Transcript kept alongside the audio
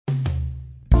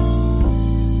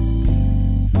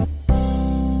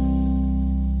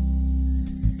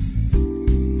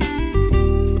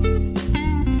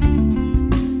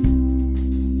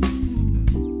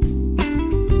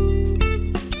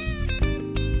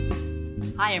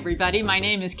Hi, everybody. My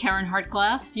name is Caryn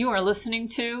Hartglass. You are listening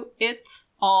to It's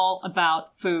All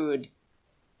About Food.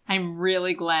 I'm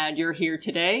really glad you're here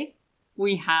today.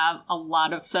 We have a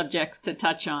lot of subjects to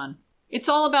touch on. It's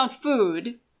All About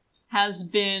Food has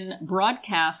been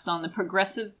broadcast on the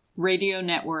Progressive Radio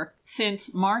Network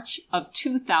since March of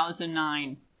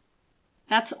 2009.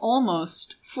 That's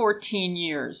almost 14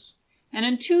 years. And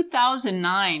in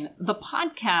 2009, the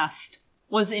podcast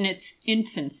was in its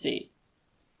infancy.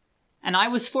 And I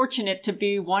was fortunate to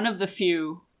be one of the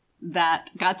few that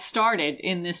got started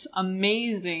in this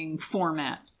amazing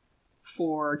format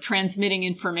for transmitting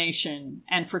information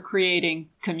and for creating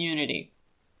community.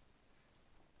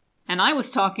 And I was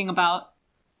talking about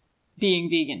being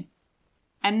vegan.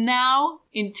 And now,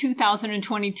 in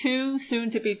 2022, soon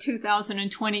to be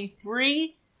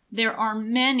 2023, there are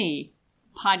many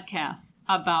podcasts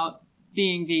about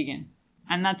being vegan.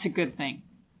 And that's a good thing.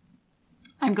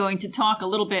 I'm going to talk a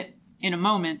little bit in a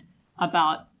moment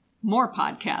about more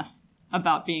podcasts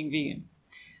about being vegan.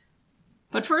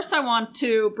 But first I want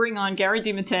to bring on Caryn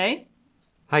De Mattei.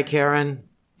 Hi, Caryn.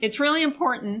 It's really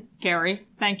important, Gary,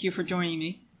 thank you for joining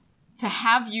me, to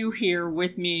have you here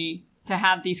with me to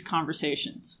have these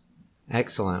conversations.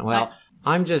 Excellent. Well,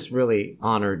 I'm just really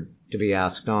honored to be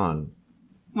asked on.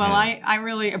 Well, I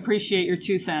really appreciate your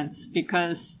 2 cents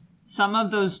because some of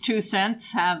those 2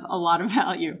 cents have a lot of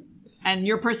value. And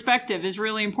your perspective is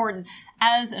really important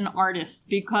as an artist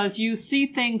because you see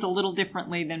things a little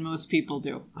differently than most people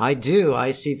do. I do. I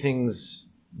see things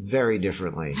very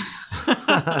differently. Let's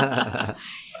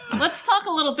talk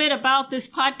a little bit about this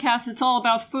podcast. It's all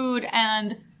about food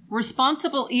and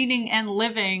Responsible Eating and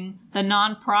Living, the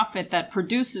nonprofit that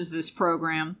produces this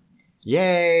program.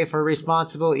 Yay for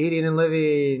responsible eating and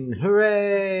living.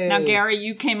 Hooray! Now, Gary,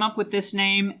 you came up with this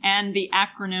name and the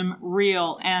acronym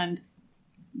REAL. And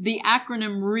the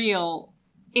acronym REAL,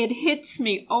 it hits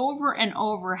me over and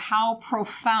over how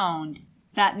profound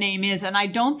that name is. And I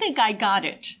don't think I got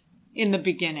it in the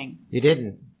beginning. You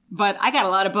didn't. But I got a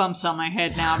lot of bumps on my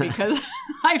head now because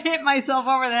I've hit myself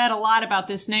over the head a lot about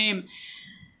this name.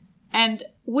 And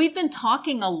we've been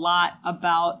talking a lot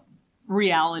about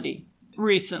reality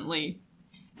recently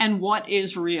and what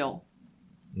is real.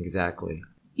 Exactly.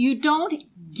 You don't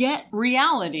get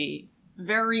reality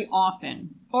very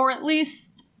often, or at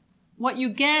least what you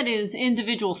get is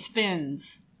individual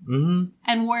spins. Mm-hmm.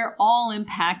 And we're all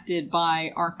impacted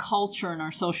by our culture and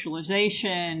our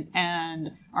socialization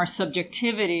and our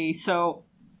subjectivity. So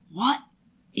what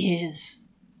is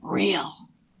real?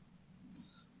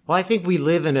 Well, I think we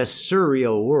live in a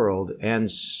surreal world, and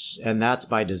that's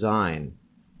by design.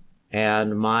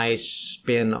 And my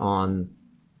spin on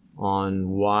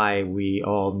why we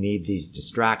all need these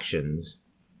distractions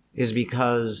is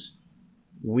because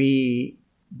we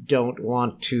don't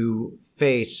want to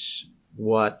face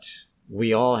what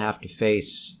we all have to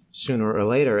face sooner or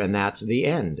later, and that's the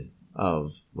end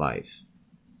of life.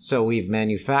 So we've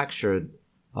manufactured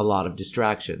a lot of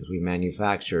distractions. We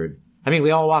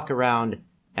all walk around,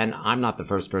 and I'm not the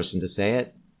first person to say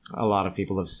it. A lot of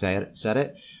people have said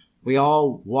it. We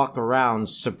all walk around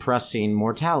suppressing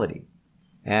mortality.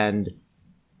 And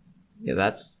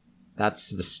that's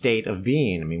the state of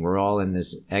being. I mean, we're all in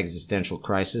this existential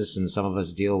crisis, and some of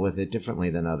us deal with it differently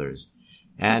than others.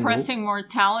 And suppressing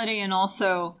mortality and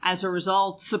also, as a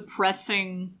result,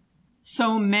 suppressing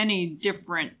so many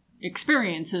different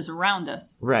experiences around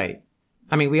us. Right.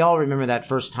 I mean, we all remember that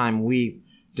first time we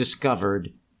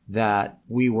discovered that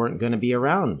we weren't going to be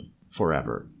around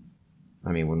forever.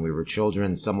 I mean, when we were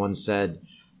children, someone said,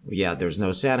 yeah, there's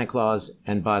no Santa Claus.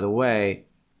 And by the way,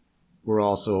 we're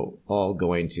also all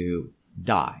going to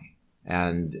die.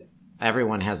 And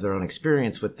everyone has their own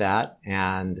experience with that.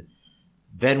 And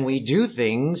then we do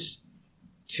things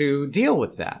to deal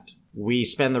with that. We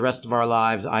spend the rest of our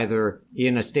lives either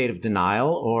in a state of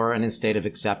denial or in a state of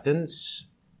acceptance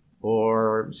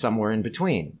or somewhere in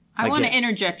between. I want to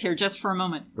interject here just for a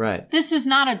moment. Right. This is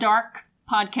not a dark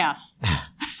podcast.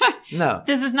 No.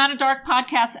 This is not a dark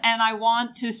podcast, and I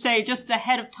want to say just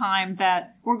ahead of time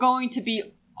that we're going to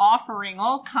be offering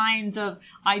all kinds of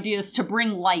ideas to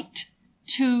bring light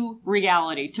to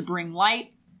reality, to bring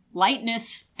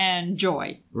lightness, and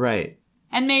joy. Right.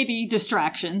 And maybe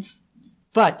distractions.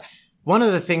 But one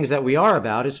of the things that we are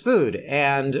about is food,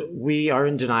 and we are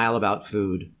in denial about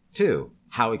food, too.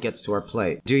 How it gets to our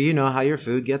plate. Do you know how your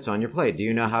food gets on your plate? Do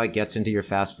you know how it gets into your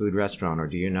fast food restaurant? Or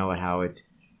do you know how it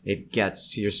gets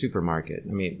to your supermarket?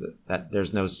 I mean, that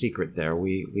there's no secret there.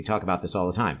 We talk about this all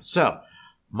the time. So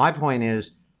my point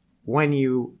is, when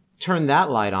you turn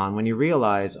that light on, when you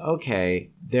realize,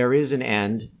 okay, there is an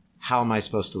end, how am I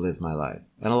supposed to live my life?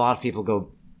 And a lot of people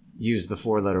go use the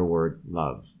 4-letter word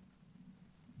love.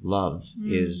 Love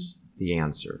is the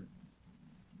answer.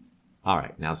 All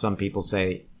right. Now, some people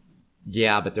say,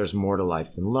 yeah, but there's more to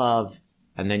life than love.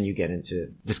 And then you get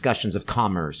into discussions of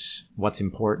commerce, what's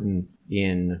important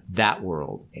in that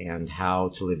world, and how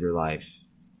to live your life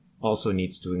also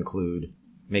needs to include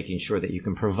making sure that you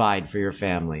can provide for your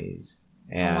families.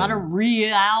 And a lot of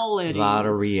realities. A lot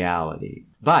of reality.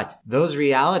 But those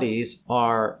realities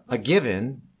are a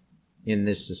given in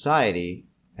this society.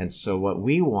 And so what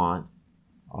we want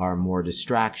are more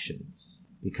distractions,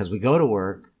 because we go to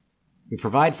work, we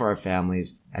provide for our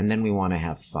families, and then we want to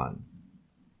have fun.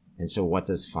 And so what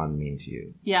does fun mean to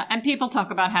you? Yeah, and people talk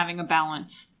about having a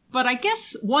balance. But I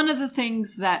guess one of the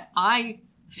things that I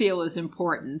feel is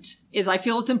important is I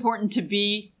feel it's important to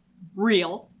be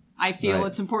real. I feel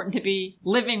it's important to be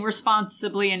living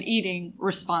responsibly and eating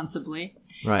responsibly.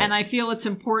 Right. And I feel it's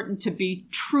important to be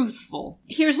truthful.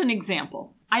 Here's an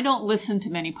example. I don't listen to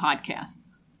many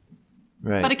podcasts.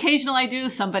 Right. But occasionally I do.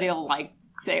 Somebody will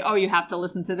say, oh, you have to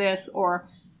listen to this, or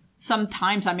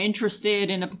sometimes I'm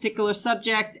interested in a particular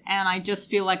subject and I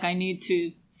just feel like I need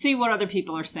to see what other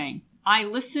people are saying. I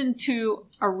listened to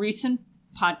a recent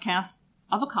podcast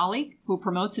of a colleague who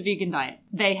promotes a vegan diet.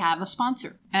 They have a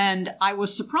sponsor. And I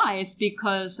was surprised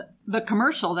because the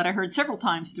commercial that I heard several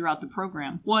times throughout the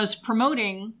program was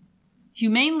promoting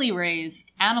humanely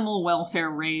raised, animal welfare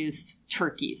raised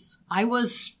turkeys. I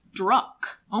was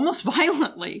struck almost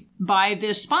violently by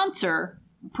this sponsor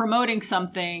promoting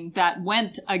something that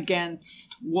went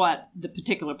against what the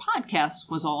particular podcast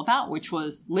was all about, which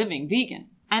was living vegan.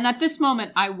 And at this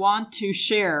moment, I want to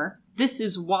share, this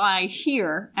is why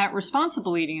here at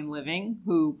Responsible Eating and Living,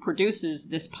 who produces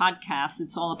this podcast,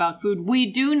 It's All About Food,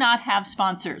 we do not have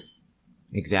sponsors.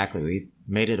 Exactly. We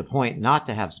made it a point not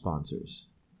to have sponsors.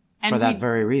 And for that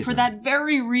very reason. For that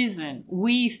very reason,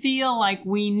 we feel like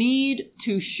we need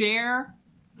to share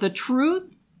the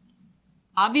truth.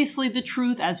 Obviously, the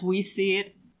truth as we see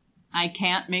it. I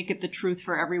can't make it the truth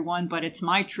for everyone, but it's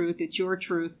my truth. It's your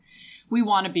truth. We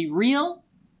want to be real,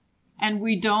 and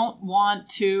we don't want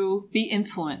to be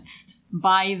influenced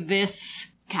by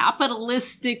this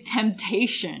capitalistic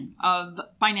temptation of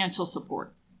financial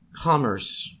support.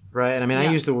 Commerce, right? I mean, Yeah.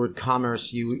 I use the word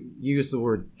commerce. You use the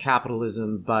word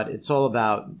capitalism, but it's all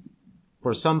about,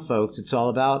 for some folks, it's all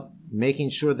about making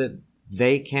sure that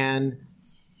they can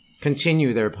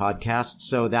continue their podcast.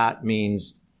 So that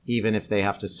means even if they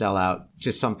have to sell out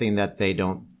to something that they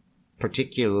don't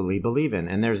particularly believe in.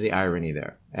 And there's the irony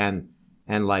there. And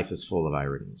life is full of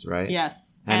ironies, right?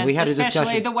 Yes. And we had a discussion.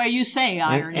 Especially the way you say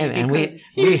irony. And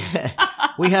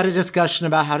we had a discussion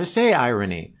about how to say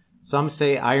irony. Some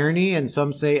say irony and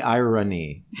some say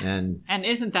irony. And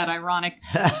isn't that ironic?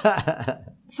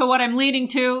 So what I'm leading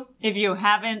to, if you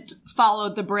haven't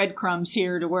followed the breadcrumbs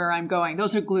here to where I'm going,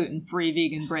 those are gluten-free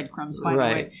vegan breadcrumbs, by the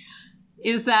way,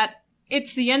 is that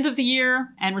it's the end of the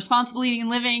year and Responsible Eating and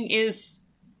Living is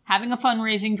having a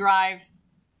fundraising drive,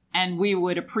 and we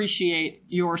would appreciate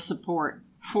your support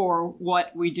for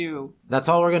what we do. That's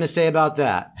all we're going to say about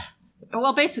that.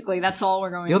 Well, basically, that's all we're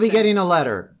going to say. You'll be getting a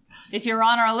letter. If you're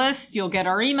on our list, you'll get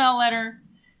our email letter.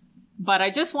 But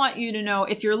I just want you to know,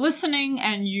 if you're listening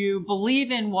and you believe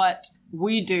in what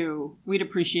we do, we'd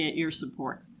appreciate your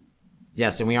support.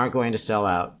 Yes, and we aren't going to sell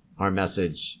out our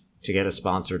message to get a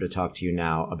sponsor to talk to you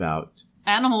now about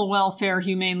animal welfare,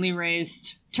 humanely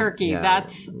raised turkey. Yeah.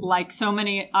 That's like so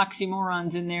many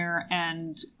oxymorons in there,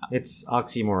 and it's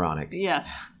oxymoronic.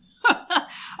 Yes.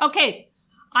 Okay,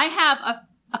 I have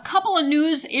a couple of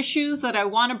news issues that I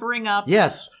want to bring up.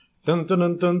 Yes. Dun, dun,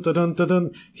 dun, dun, dun, dun,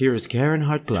 dun. Here's Caryn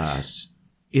Hartglass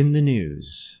in the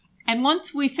news. And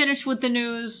once we finish with the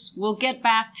news, we'll get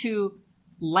back to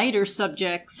lighter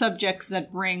subjects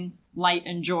that bring light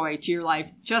and joy to your life.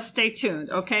 Just stay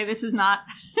tuned, okay? This is not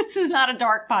a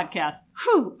dark podcast.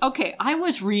 Whew. Okay, I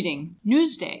was reading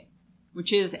Newsday,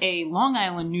 which is a Long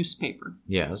Island newspaper.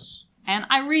 Yes. And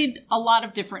I read a lot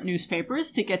of different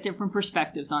newspapers to get different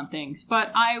perspectives on things.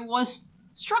 But I was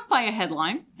struck by a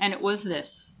headline, and it was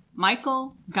this.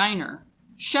 Michael Geiner,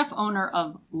 chef owner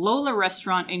of Lola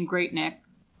Restaurant in Great Neck,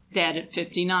 dead at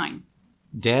 59.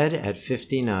 Dead at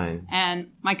 59.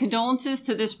 And my condolences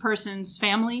to this person's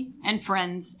family and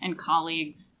friends and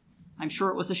colleagues. I'm sure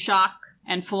it was a shock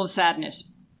and full of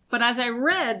sadness. But as I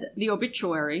read the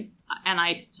obituary, and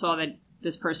I saw that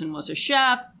this person was a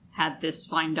chef, had this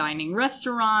fine dining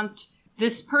restaurant,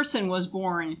 this person was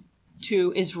born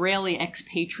to Israeli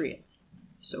expatriates.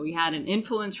 So he had an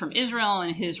influence from Israel,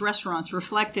 and his restaurants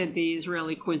reflected the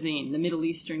Israeli cuisine, the Middle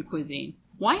Eastern cuisine.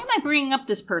 Why am I bringing up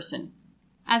this person?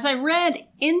 As I read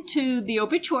into the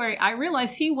obituary, I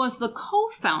realized he was the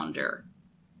co-founder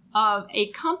of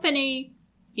a company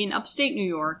in upstate New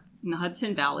York, in the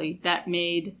Hudson Valley, that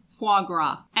made foie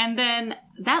gras. And then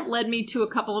that led me to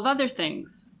a couple of other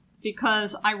things,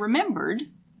 because I remembered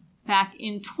back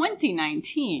in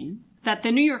 2019 that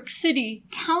the New York City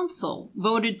Council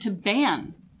voted to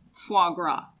ban foie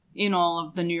gras in all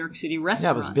of the New York City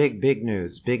restaurants. That was big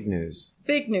news. Big news.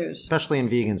 Especially in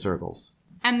vegan circles.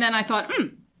 And then I thought,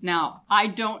 now, I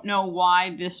don't know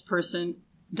why this person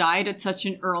died at such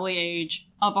an early age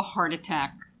of a heart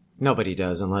attack. Nobody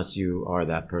does unless you are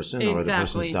that person or the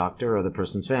person's doctor or the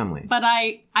person's family. But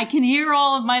I can hear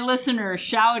all of my listeners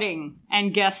shouting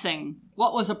and guessing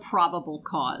what was a probable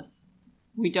cause.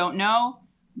 We don't know,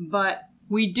 but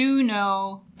we do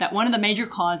know that one of the major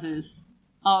causes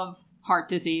of heart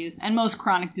disease and most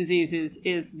chronic diseases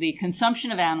is the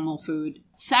consumption of animal food,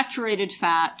 saturated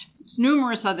fat,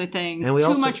 numerous other things,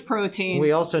 too much protein.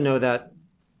 We also know that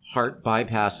heart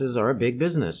bypasses are a big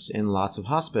business in lots of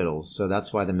hospitals, so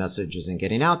that's why the message isn't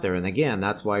getting out there. And again,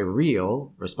 that's why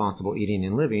real, responsible eating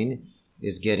and living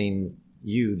is getting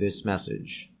you this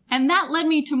message. And that led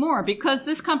me to more, because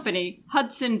this company,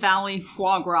 Hudson Valley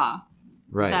Foie Gras,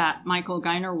 that Michael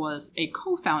Geiner was a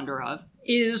co-founder of,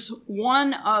 is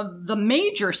one of the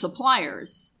major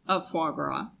suppliers of foie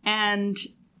gras. And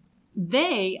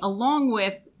they, along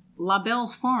with La Belle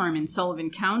Farm in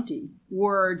Sullivan County,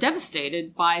 were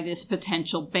devastated by this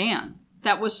potential ban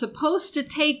that was supposed to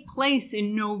take place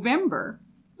in November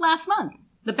last month.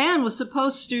 The ban was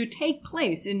supposed to take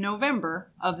place in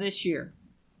November of this year.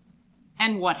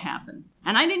 And what happened?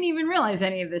 And I didn't even realize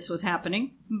any of this was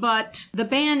happening, but the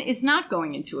ban is not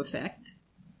going into effect.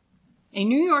 A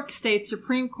New York State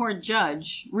Supreme Court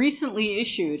judge recently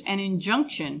issued an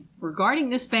injunction regarding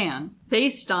this ban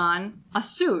based on a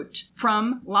suit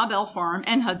from La Belle Farm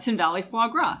and Hudson Valley Foie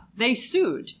Gras. They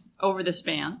sued over this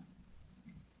ban,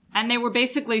 and they were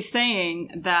basically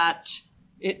saying that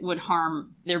it would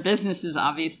harm their businesses,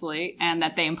 obviously, and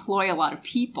that they employ a lot of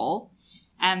people,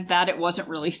 and that it wasn't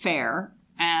really fair,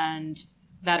 and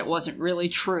that it wasn't really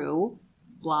true,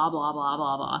 blah, blah, blah,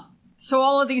 blah, blah. So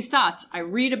all of these thoughts, I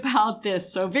read about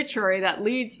this obituary that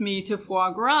leads me to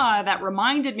foie gras that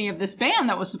reminded me of this ban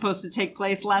that was supposed to take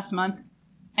place last month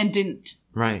and didn't.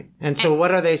 Right. And so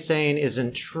what are they saying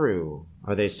isn't true?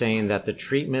 Are they saying that the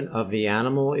treatment of the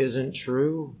animal isn't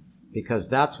true? Because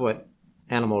that's what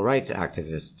animal rights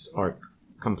activists are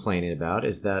complaining about,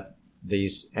 is that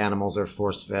these animals are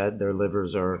force-fed, their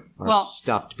livers are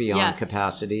stuffed beyond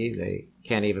capacity, they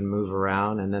can't even move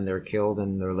around, and then they're killed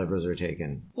and their livers are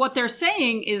taken. What they're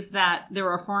saying is that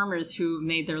there are farmers who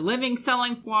made their living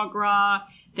selling foie gras,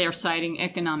 they're citing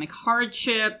economic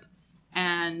hardship,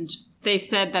 and they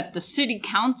said that the city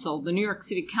council, the New York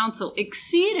City Council,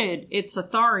 exceeded its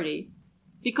authority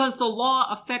because the law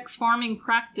affects farming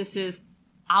practices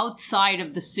outside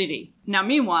of the city. Now,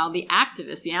 meanwhile, the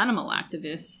activists, the animal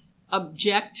activists,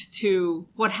 object to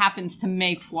what happens to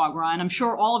make foie gras. And I'm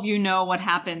sure all of you know what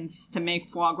happens to make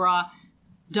foie gras.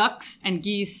 Ducks and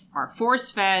geese are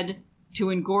force-fed to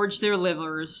engorge their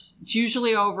livers. It's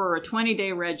usually over a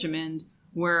 20-day regimen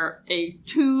where a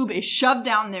tube is shoved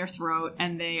down their throat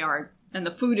and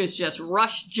the food is just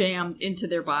rush jammed into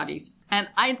their bodies. And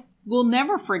I will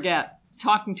never forget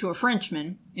talking to a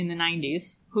Frenchman in the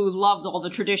 90s who loved all the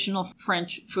traditional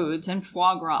French foods, and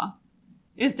foie gras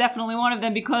is definitely one of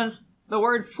them because the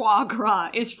word foie gras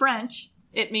is French.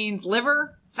 It means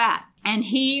liver, fat. And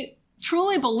he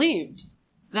truly believed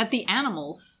that the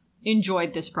animals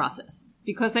enjoyed this process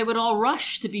because they would all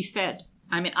rush to be fed.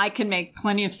 I mean, I can make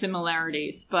plenty of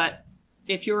similarities, but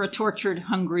if you're a tortured,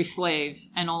 hungry slave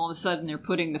and all of a sudden they're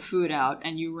putting the food out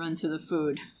and you run to the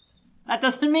food, that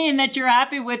doesn't mean that you're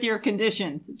happy with your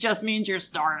conditions. It just means you're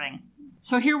starving.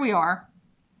 So here we are.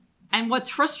 And what's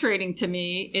frustrating to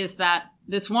me is that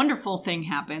this wonderful thing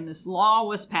happened. This law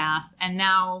was passed, and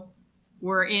now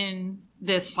we're in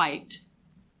this fight,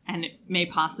 and it may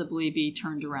possibly be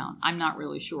turned around. I'm not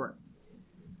really sure.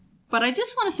 But I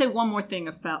just want to say one more thing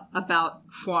about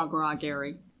foie gras,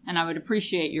 Gary, and I would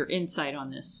appreciate your insight on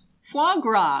this. Foie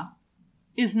gras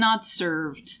is not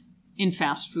served in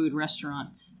fast food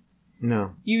restaurants.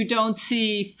 No. You don't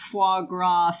see foie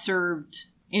gras served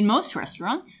in most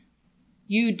restaurants.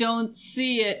 You don't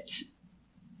see it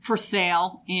for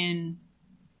sale in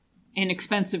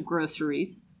expensive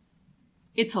groceries.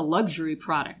 It's a luxury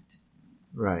product.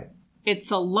 Right. It's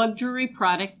a luxury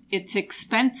product. It's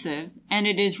expensive, and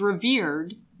it is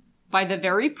revered by the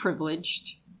very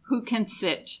privileged who can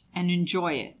sit and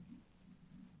enjoy it.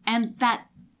 And that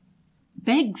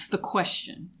begs the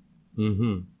question,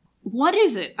 what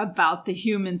is it about the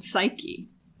human psyche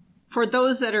for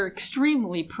those that are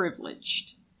extremely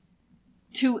privileged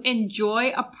to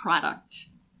enjoy a product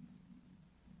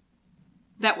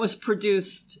that was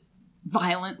produced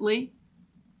violently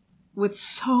with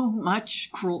so much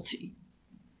cruelty.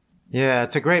 Yeah,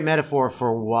 it's a great metaphor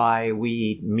for why we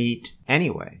eat meat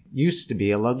anyway. Used to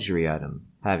be a luxury item,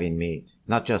 having meat.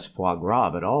 Not just foie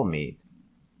gras, but all meat.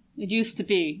 It used to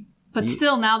be. But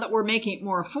still, now that we're making it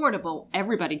more affordable,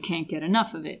 everybody can't get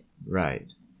enough of it.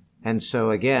 Right. And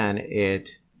so again,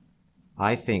 it,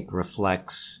 I think,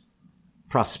 reflects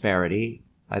prosperity.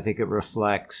 I think it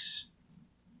reflects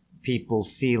people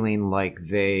feeling like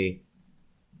they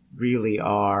really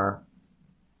are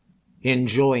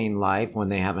enjoying life when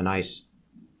they have a nice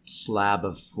slab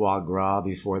of foie gras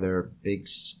before their big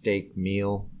steak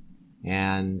meal.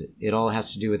 And it all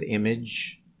has to do with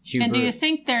image. Hubert. And do you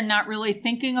think they're not really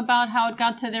thinking about how it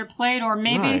got to their plate? Or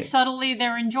maybe subtly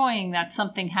they're enjoying that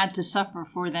something had to suffer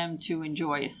for them to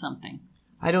enjoy something?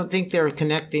 I don't think they're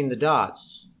connecting the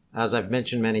dots. As I've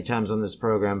mentioned many times on this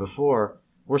program before,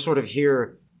 we're sort of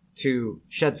here to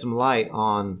shed some light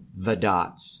on the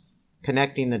dots,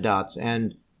 connecting the dots,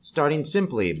 and starting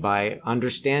simply by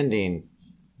understanding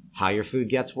how your food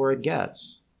gets where it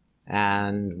gets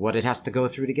and what it has to go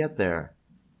through to get there.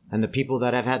 And the people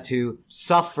that have had to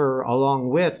suffer along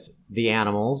with the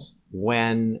animals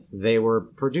when they were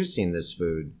producing this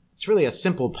food. It's really a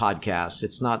simple podcast.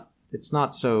 It's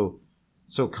not so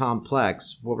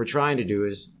complex. What we're trying to do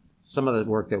is some of the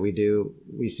work that we do,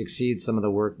 we succeed. Some of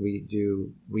the work we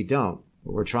do, we don't.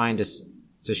 But we're trying to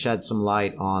shed some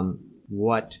light on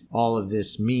what all of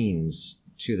this means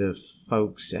to the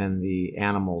folks and the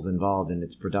animals involved in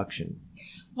its production.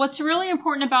 What's really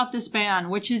important about this ban,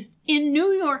 which is in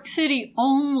New York City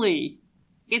only,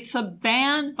 it's a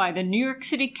ban by the New York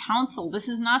City Council. This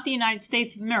is not the United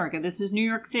States of America. This is New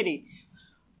York City.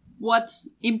 What's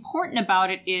important about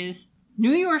it is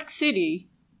New York City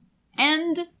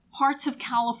and parts of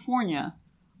California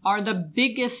are the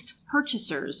biggest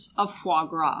purchasers of foie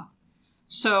gras.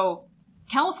 So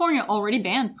California already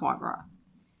banned foie gras.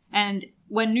 And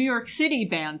when New York City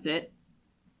bans it,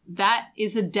 that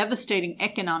is a devastating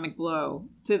economic blow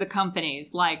to the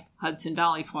companies like Hudson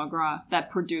Valley Foie Gras that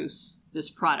produce this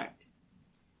product.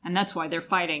 And that's why they're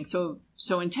fighting so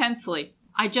intensely.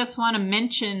 I just want to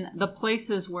mention the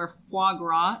places where foie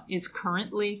gras is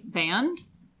currently banned.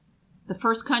 The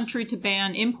first country to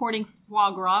ban importing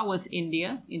foie gras was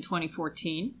India in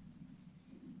 2014.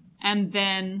 And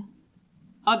then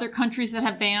other countries that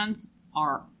have bans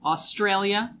are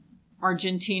Australia,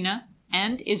 Argentina,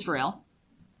 and Israel.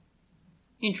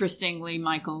 Interestingly,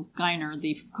 Michael Geiner,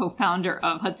 the co-founder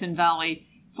of Hudson Valley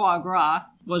Foie Gras,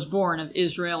 was born of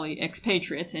Israeli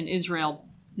expatriates, and Israel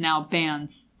now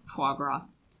bans foie gras.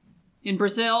 In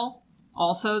Brazil,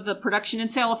 also, the production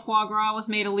and sale of foie gras was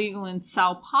made illegal in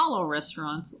Sao Paulo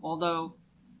restaurants, although,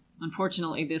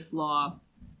 unfortunately, this law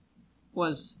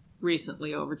was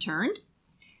recently overturned.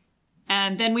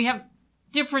 And then we have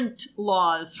different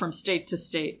laws from state to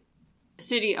state. The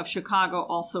city of Chicago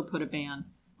also put a ban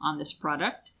on this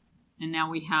product. And now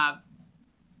we have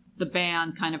the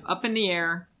ban kind of up in the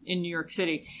air in New York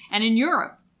City. And in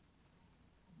Europe,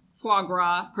 foie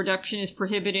gras production is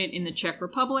prohibited in the Czech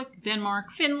Republic,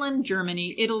 Denmark, Finland,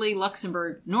 Germany, Italy,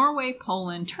 Luxembourg, Norway,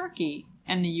 Poland, Turkey,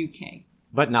 and the UK.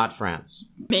 But not France.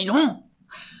 Mais non!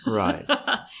 Right.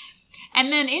 And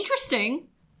then, interesting,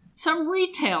 some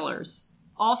retailers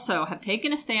also have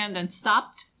taken a stand and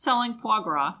stopped selling foie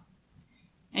gras.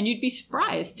 And you'd be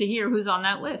surprised to hear who's on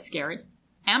that list, Gary.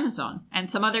 Amazon and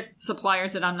some other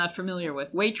suppliers that I'm not familiar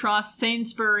with. Waitrose,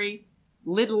 Sainsbury,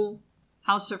 Lidl,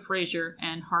 House of Fraser,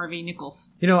 and Harvey Nichols.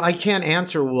 You know, I can't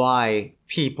answer why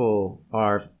people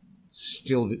are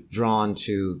still drawn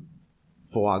to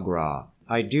foie gras.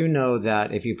 I do know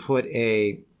that if you put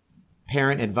a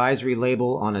parent advisory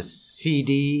label on a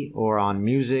CD or on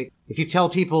music, if you tell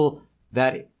people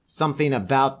that something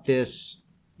about this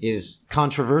is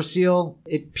controversial,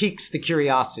 it piques the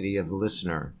curiosity of the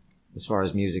listener as far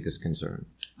as music is concerned.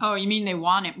 Oh, you mean they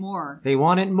want it more? They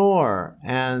want it more,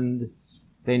 and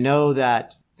they know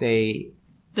that they...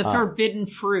 The forbidden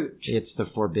fruit. It's the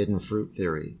forbidden fruit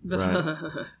theory. Right?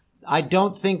 I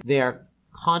don't think they're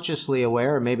consciously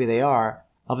aware, or maybe they are,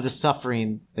 of the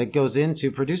suffering that goes into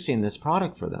producing this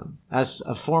product for them. As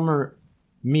a former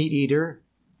meat eater,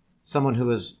 someone who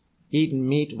has eaten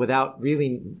meat without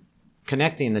really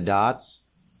connecting the dots,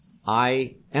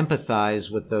 I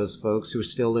empathize with those folks who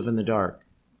still live in the dark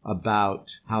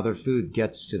about how their food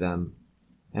gets to them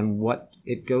and what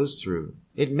it goes through.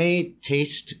 It may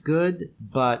taste good,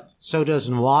 but so does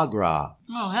foie gras.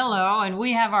 Oh, hello. And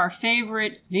we have our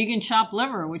favorite vegan chopped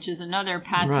liver, which is another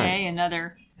pate, right.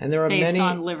 another And there are based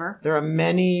on liver. There are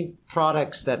many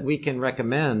products that we can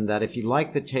recommend that if you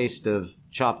like the taste of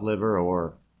chopped liver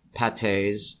or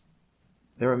pâtés,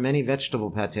 there are many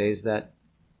vegetable pâtés that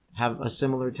have a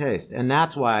similar taste. And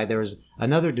that's why there's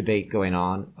another debate going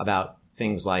on about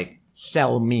things like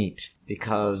cell meat,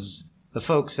 because the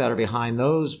folks that are behind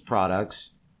those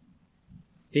products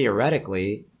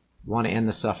theoretically want to end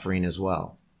the suffering as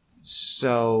well.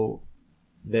 So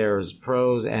there's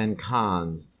pros and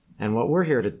cons. And what we're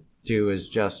here to do is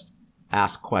just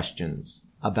ask questions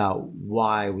about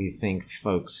why we think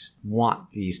folks want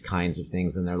these kinds of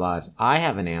things in their lives. I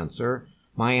have an answer.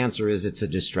 My answer is it's a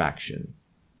distraction.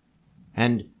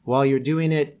 And while you're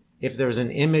doing it, if there's an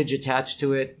image attached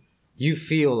to it, you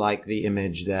feel like the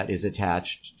image that is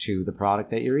attached to the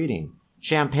product that you're eating.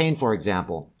 Champagne, for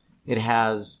example, it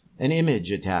has an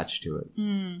image attached to it.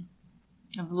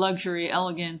 Of luxury,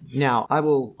 elegance. Now, I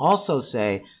will also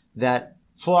say that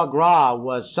foie gras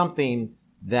was something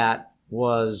that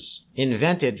was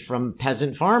invented from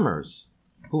peasant farmers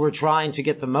who were trying to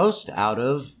get the most out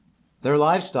of their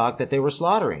livestock that they were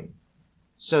slaughtering.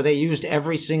 So they used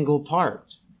every single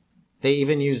part. They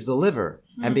even used the liver.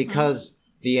 Mm-hmm. And because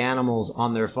the animals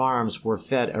on their farms were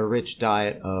fed a rich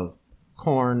diet of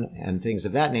corn and things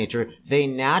of that nature, they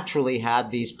naturally had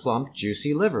these plump,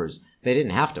 juicy livers. They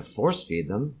didn't have to force feed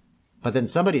them. But then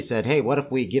somebody said, hey, what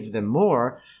if we give them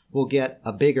more? We'll get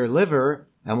a bigger liver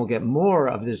and we'll get more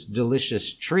of this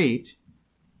delicious treat.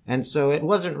 And so it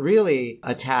wasn't really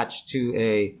attached to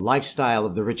a lifestyle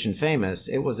of the rich and famous.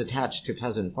 It was attached to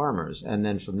peasant farmers. And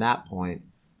then from that point,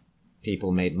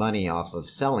 people made money off of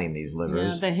selling these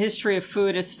livers. Yeah, the history of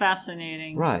food is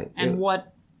fascinating. Right. And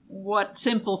what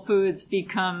simple foods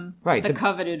become the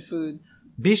coveted foods.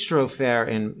 Bistro fare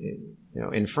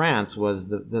in France was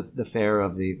the fare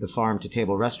of the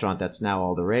farm-to-table restaurant that's now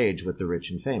all the rage with the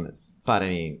rich and famous. But, I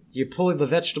mean, you pull the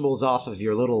vegetables off of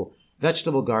your little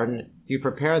vegetable garden, you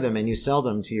prepare them, and you sell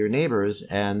them to your neighbors,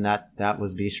 and that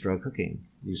was bistro cooking.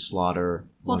 You slaughter...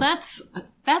 Well,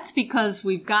 that's because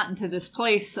we've gotten to this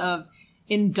place of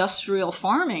industrial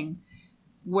farming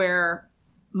where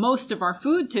most of our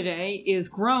food today is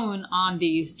grown on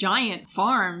these giant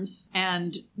farms,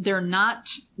 and they're not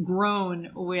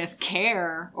grown with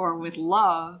care or with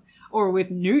love or with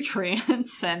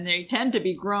nutrients, and they tend to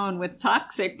be grown with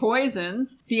toxic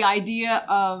poisons. The idea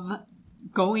of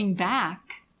going back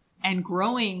and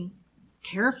growing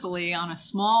carefully on a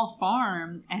small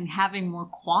farm and having more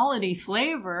quality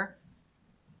flavor,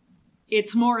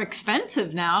 it's more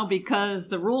expensive now because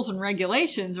the rules and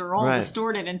regulations are all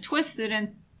distorted and twisted,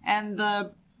 and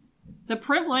the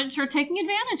privileged are taking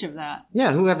advantage of that.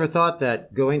 Yeah, whoever thought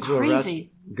that going to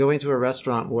a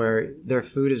restaurant where their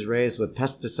food is raised with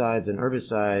pesticides and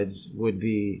herbicides would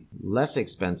be less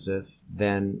expensive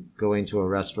than going to a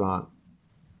restaurant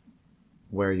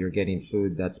where you're getting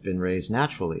food that's been raised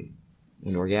naturally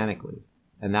and organically.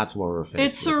 And that's what we're faced with.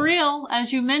 It's surreal,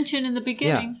 as you mentioned in the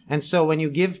beginning. Yeah. And so when you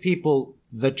give people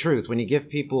the truth, when you give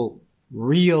people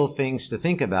real things to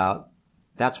think about,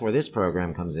 that's where this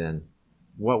program comes in.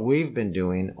 What we've been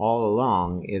doing all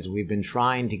along is we've been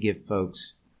trying to give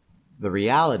folks the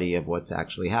reality of what's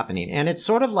actually happening. And it's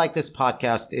sort of like this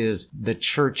podcast is the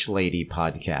church lady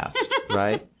podcast,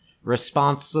 right?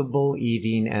 Responsible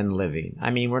eating and living. I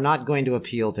mean, we're not going to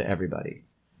appeal to everybody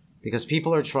because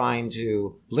people are trying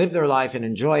to live their life and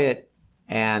enjoy it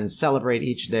and celebrate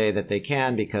each day that they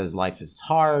can because life is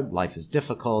hard, life is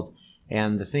difficult,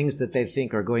 and the things that they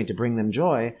think are going to bring them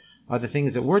joy are the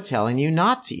things that we're telling you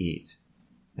not to eat.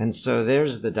 And so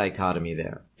there's the dichotomy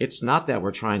there. It's not that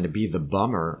we're trying to be the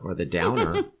bummer or the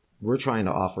downer. We're trying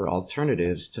to offer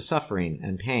alternatives to suffering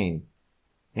and pain.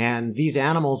 And these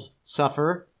animals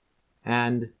suffer,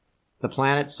 and the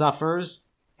planet suffers,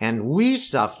 and we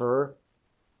suffer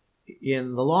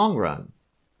in the long run.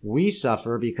 We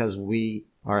suffer because we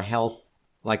are health,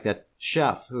 like that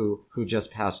chef who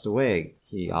just passed away.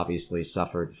 He obviously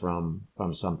suffered from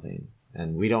something,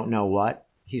 and we don't know what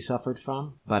he suffered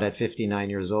from, but at 59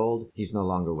 years old, he's no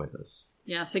longer with us.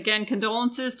 Yes, again,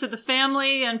 condolences to the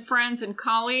family and friends and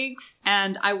colleagues,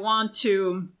 and I want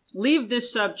to leave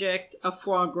this subject of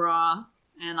foie gras,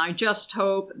 and I just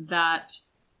hope that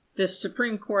this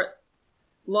Supreme Court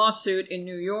lawsuit in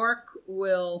New York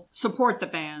will support the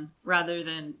ban rather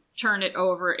than turn it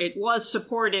over. It was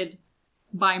supported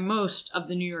by most of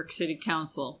the New York City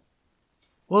Council.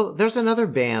 Well, there's another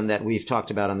ban that we've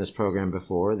talked about on this program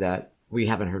before that we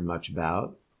haven't heard much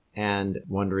about, and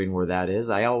wondering where that is.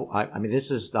 I mean, this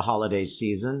is the holiday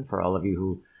season for all of you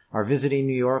who are visiting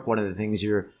New York. One of the things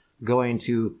you're going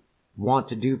to want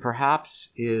to do perhaps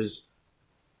is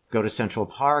go to Central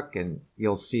Park and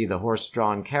you'll see the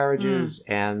horse-drawn carriages,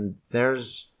 and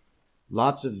there's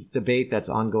lots of debate that's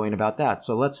ongoing about that.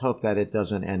 So let's hope that it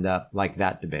doesn't end up like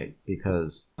that debate,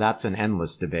 because that's an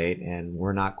endless debate and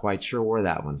we're not quite sure where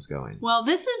that one's going. Well,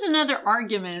 this is another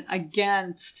argument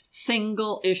against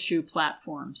single issue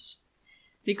platforms,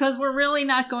 because we're really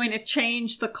not going to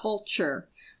change the culture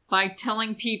by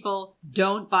telling people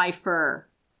don't buy fur,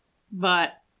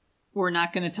 but we're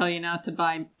not going to tell you not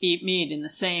to eat meat in the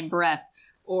same breath.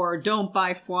 Or don't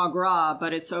buy foie gras,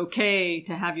 but it's okay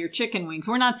to have your chicken wings.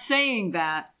 We're not saying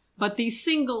that, but these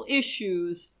single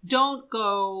issues don't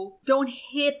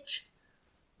hit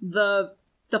the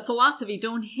philosophy,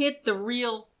 don't hit the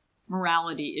real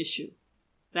morality issue,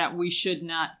 that we should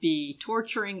not be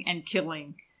torturing and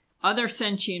killing other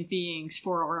sentient beings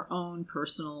for our own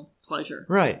personal pleasure.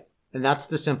 Right. And that's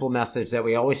the simple message that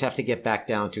we always have to get back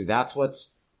down to. That's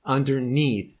what's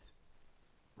underneath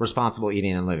responsible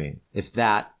eating and living. It's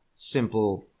that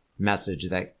simple message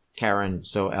that Caryn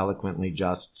so eloquently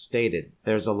just stated.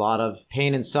 There's a lot of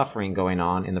pain and suffering going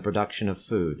on in the production of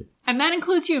food. And that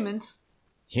includes humans.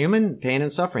 Human pain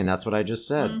and suffering, that's what I just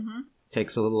said. Mm-hmm.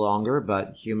 Takes a little longer,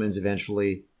 but humans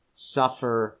eventually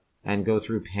suffer and go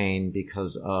through pain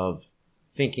because of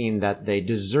thinking that they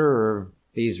deserve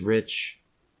these rich,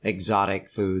 exotic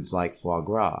foods like foie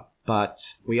gras.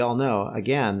 But we all know,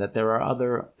 again, that there are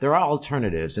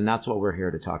alternatives, and that's what we're here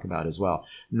to talk about as well.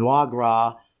 Foie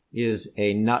gras is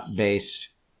a nut-based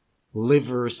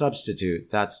liver substitute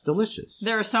that's delicious.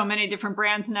 There are so many different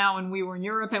brands now. When we were in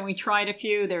Europe and we tried a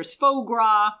few, there's foie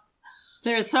gras.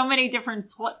 There's so many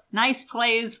different nice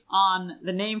plays on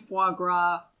the name foie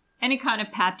gras, any kind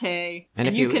of pate.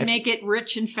 And you can make it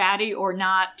rich and fatty or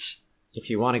not.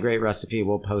 If you want a great recipe,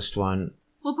 we'll post one.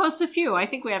 We'll post a few. I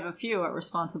think we have a few at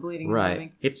Responsible Eating and Living.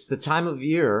 Right. It's the time of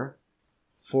year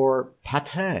for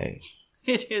pate.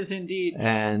 It is indeed.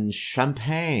 And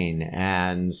champagne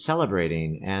and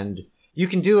celebrating. And you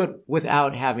can do it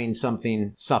without having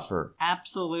something suffer.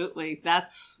 Absolutely.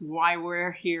 That's why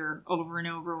we're here over and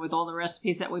over with all the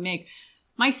recipes that we make.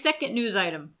 My second news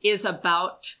item is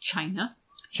about China.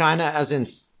 China as in...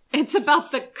 It's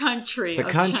about the country. The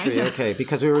country, China. Okay,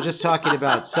 because we were just talking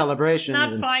about celebrations.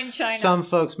 Not and fine China. Some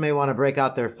folks may want to break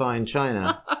out their fine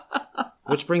china,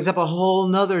 which brings up a whole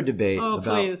nother debate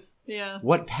about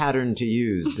what pattern to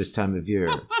use this time of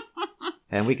year.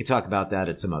 And we could talk about that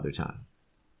at some other time.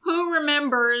 Who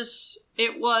remembers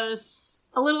it was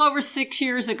a little over 6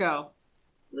 years ago?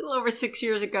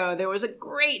 There was a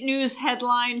great news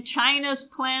headline: China's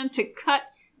plan to cut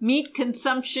meat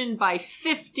consumption by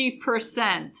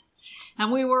 50%.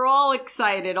 And we were all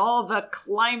excited. All the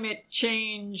climate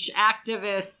change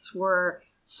activists were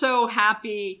so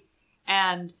happy,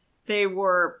 and they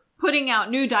were putting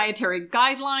out new dietary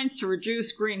guidelines to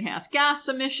reduce greenhouse gas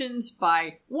emissions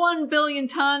by 1 billion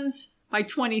tons by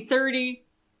 2030.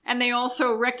 And they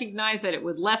also recognized that it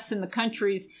would lessen the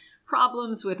country's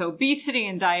problems with obesity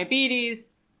and diabetes.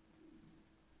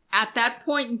 At that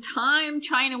point in time,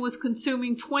 China was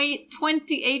consuming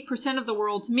 28% of the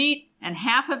world's meat, and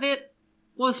half of it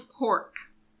was pork.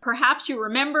 Perhaps you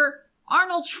remember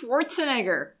Arnold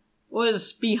Schwarzenegger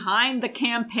was behind the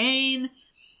campaign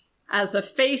as the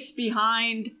face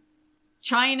behind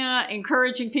China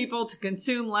encouraging people to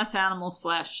consume less animal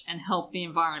flesh and help the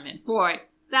environment. Boy,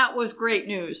 that was great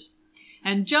news.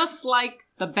 And just like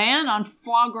the ban on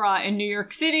foie gras in New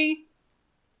York City,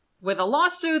 with a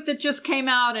lawsuit that just came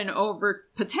out and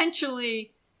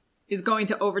potentially is going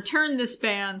to overturn this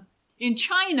ban, in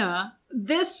China,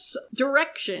 this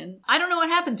direction, I don't know what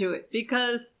happened to it,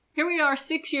 because here we are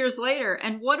 6 years later,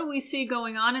 and what do we see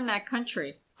going on in that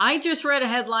country? I just read a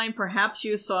headline, perhaps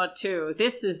you saw it too.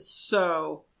 This is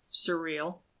so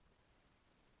surreal.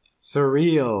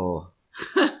 Surreal.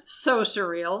 So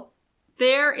surreal.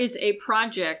 There is a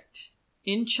project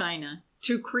in China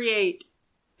to create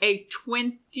a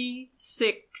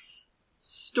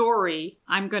 26-story,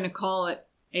 I'm going to call it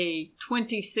a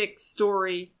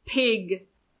 26-story pig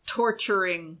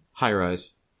torturing...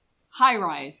 High-rise.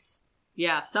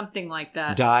 Yeah, something like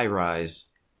that. Die-rise.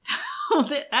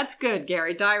 That's good,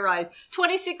 Gary. Die-rise.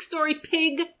 26-story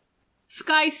pig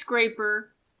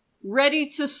skyscraper ready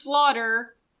to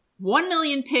slaughter 1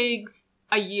 million pigs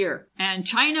a year. And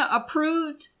China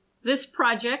approved this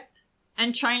project,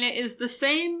 and China is the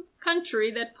same country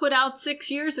that put out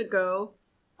 6 years ago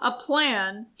a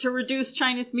plan to reduce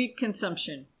China's meat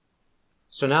consumption.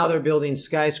 So now they're building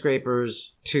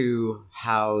skyscrapers to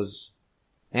house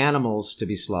animals to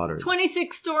be slaughtered.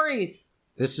 26 stories.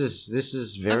 This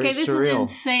is very this surreal.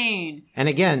 is insane. And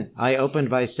again, I opened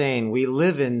by saying we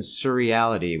live in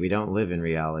surreality. We don't live in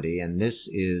reality. And this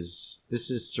is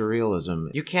surrealism.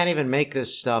 You can't even make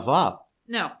this stuff up.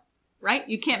 No, right?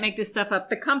 You can't make this stuff up.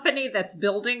 The company that's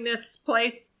building this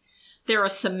place, they're a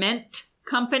cement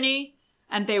company,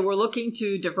 and they were looking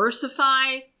to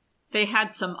diversify. They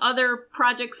had some other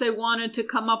projects they wanted to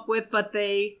come up with, but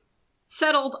they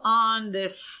settled on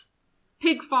this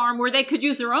pig farm where they could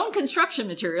use their own construction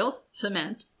materials,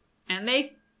 cement, and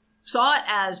they saw it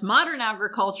as modern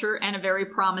agriculture and a very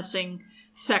promising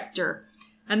sector.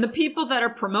 And the people that are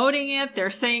promoting it,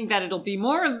 they're saying that it'll be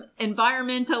more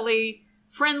environmentally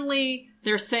friendly.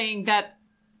 They're saying that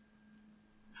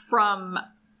from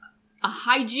a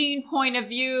hygiene point of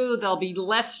view, there'll be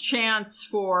less chance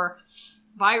for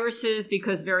viruses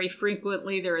because very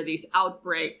frequently there are these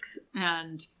outbreaks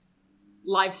and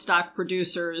livestock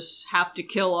producers have to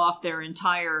kill off their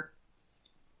entire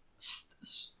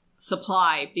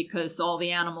supply because all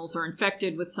the animals are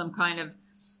infected with some kind of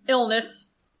illness.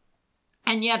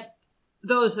 And yet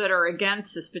those that are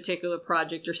against this particular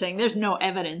project are saying there's no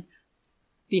evidence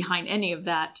behind any of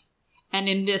that. And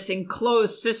in this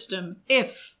enclosed system,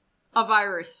 if a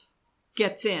virus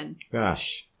gets in,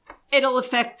 gosh, it'll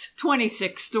affect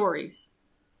 26 stories.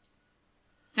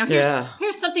 Now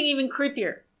here's something even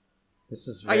creepier. This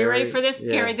is Are you ready for this?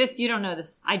 Yeah. Gary, you don't know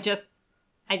this. I just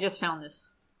found this.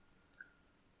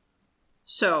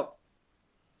 So,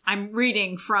 I'm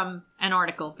reading from an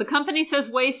article. The company says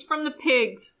waste from the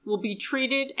pigs will be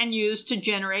treated and used to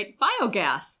generate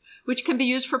biogas, which can be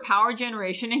used for power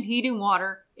generation and heating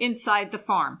water inside the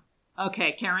farm.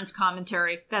 Okay, Karen's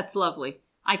commentary. That's lovely.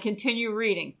 I continue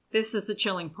reading. This is the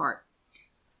chilling part.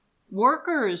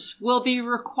 Workers will be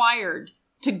required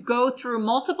to go through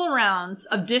multiple rounds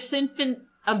of disinfection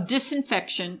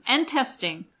and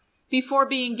testing before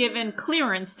being given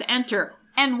clearance to enter,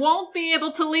 and won't be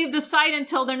able to leave the site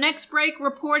until their next break,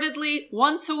 reportedly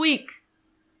once a week.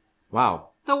 Wow.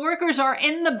 The workers are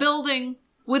in the building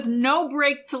with no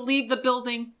break to leave the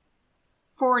building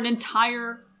for an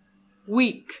entire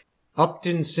week.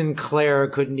 Upton Sinclair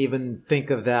couldn't even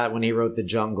think of that when he wrote The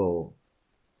Jungle.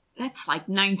 That's like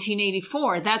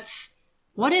 1984.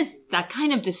 What is that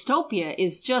kind of dystopia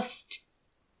is just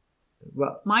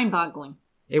mind-boggling.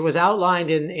 It was outlined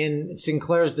in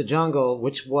Sinclair's The Jungle,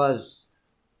 which was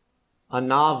a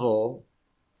novel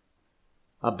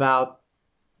about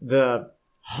the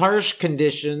harsh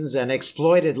conditions and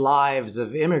exploited lives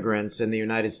of immigrants in the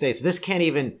United States.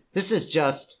 This is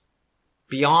just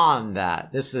beyond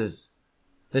that. This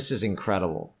is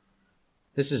incredible.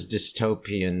 This is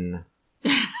dystopian,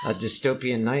 a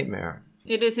dystopian nightmare.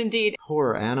 It is indeed.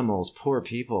 Poor animals, poor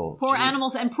people. Poor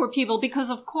animals and poor people, because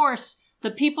of course,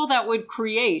 the people that would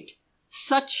create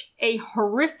such a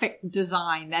horrific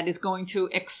design that is going to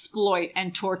exploit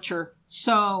and torture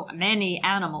so many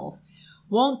animals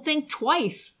won't think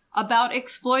twice about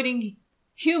exploiting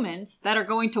humans that are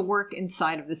going to work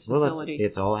inside of this facility. Well,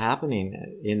 it's all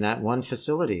happening in that one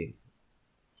facility.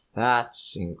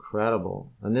 That's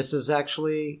incredible. And this is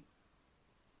actually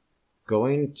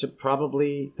going to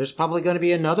there's probably going to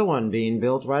be another one being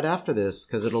built right after this,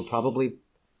 because it'll probably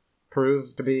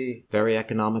prove to be very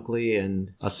economically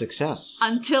and a success.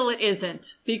 Until it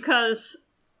isn't, because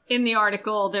in the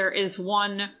article there is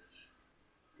one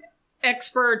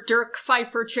expert, Dirk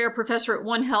Pfeiffer, chair professor at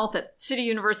One Health at City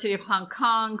University of Hong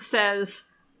Kong, says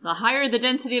the higher the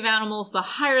density of animals, the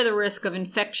higher the risk of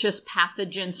infectious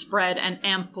pathogen spread and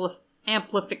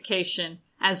amplification,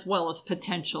 as well as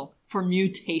potential for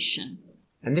mutation.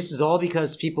 And this is all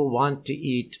because people want to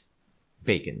eat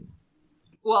bacon.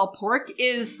 Well, pork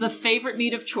is the favorite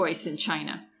meat of choice in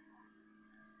China.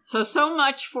 So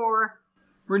much for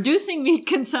reducing meat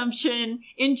consumption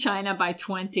in China by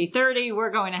 2030.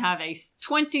 We're going to have a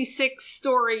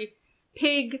 26-story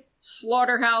pig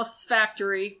slaughterhouse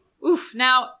factory. Oof.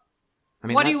 Now,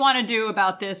 what do you want to do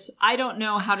about this? I don't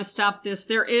know how to stop this.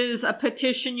 There is a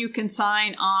petition you can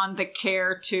sign on the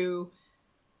Care2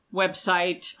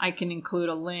 website. I can include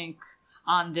a link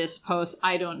on this post.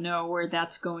 I don't know where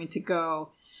that's going to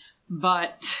go,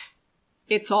 but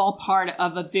it's all part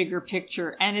of a bigger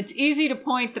picture. And it's easy to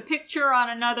point the picture on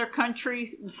another country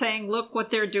saying, look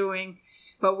what they're doing,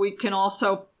 but we can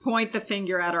also point the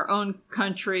finger at our own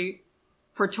country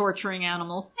for torturing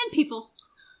animals and people.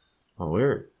 Oh,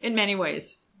 weird. In many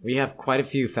ways. We have quite a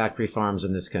few factory farms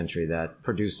in this country that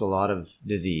produce a lot of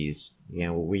disease.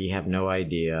 We have no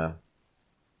idea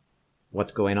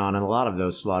what's going on in a lot of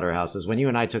those slaughterhouses. When you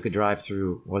and I took a drive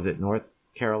through, was it North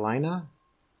Carolina?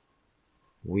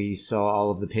 We saw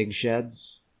all of the pig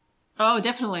sheds. Oh,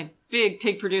 definitely. Big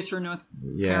pig producer in North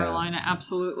Carolina,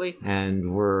 absolutely. And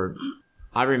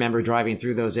I remember driving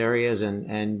through those areas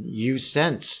and you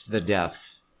sensed the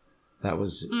death that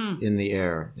was in the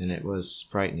air, and it was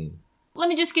frightening. Let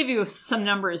me just give you some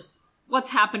numbers. What's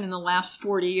happened in the last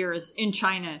 40 years in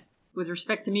China with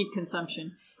respect to meat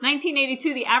consumption.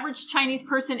 1982, the average Chinese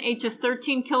person ate just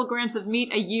 13 kilograms of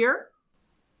meat a year,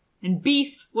 and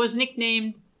beef was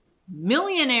nicknamed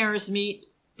millionaire's meat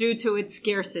due to its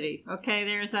scarcity. Okay,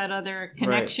 there's that other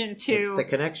connection to... It's the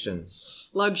connection.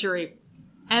 Luxury.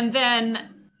 And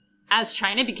then, as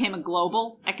China became a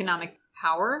global economic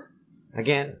power...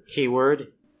 Again,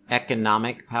 keyword,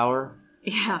 economic power.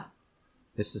 Yeah.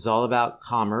 This is all about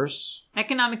commerce.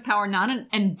 Economic power, not an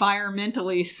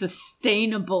environmentally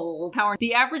sustainable power.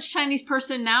 The average Chinese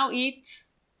person now eats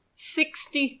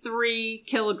 63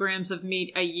 kilograms of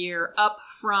meat a year, up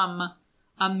from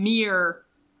a mere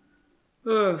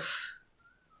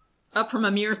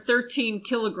 13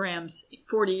 kilograms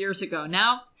 40 years ago.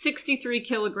 Now, 63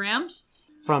 kilograms.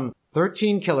 From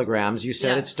 13 kilograms, you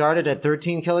said it started at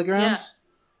 13 kilograms? Yes.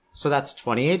 So that's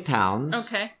 28 pounds.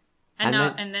 Okay.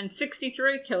 And then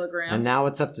 63 kilograms. And now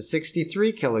it's up to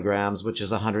 63 kilograms, which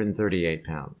is 138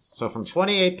 pounds. So from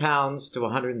 28 pounds to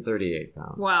 138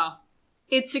 pounds. Wow.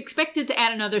 It's expected to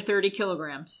add another 30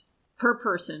 kilograms per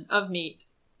person of meat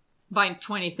by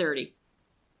 2030.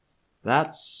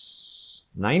 That's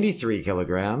 93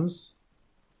 kilograms.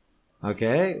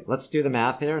 Okay, let's do the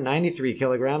math here. 93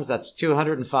 kilograms, that's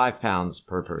 205 pounds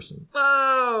per person.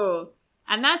 Whoa!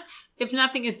 And that's if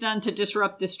nothing is done to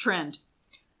disrupt this trend.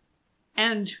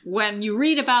 And when you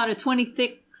read about a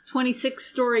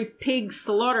 26-story pig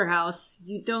slaughterhouse,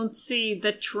 you don't see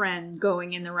the trend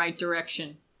going in the right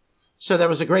direction. So there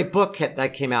was a great book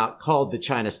that came out called The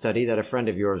China Study that a friend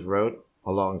of yours wrote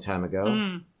a long time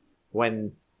ago.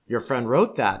 When your friend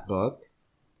wrote that book,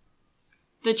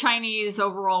 the Chinese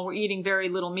overall were eating very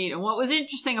little meat. And what was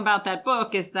interesting about that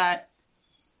book is that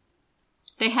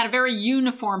they had a very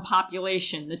uniform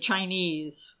population. The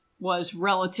Chinese was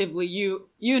relatively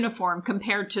uniform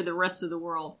compared to the rest of the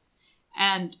world.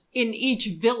 And in each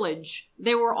village,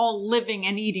 they were all living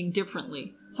and eating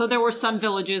differently. So there were some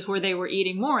villages where they were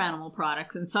eating more animal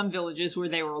products and some villages where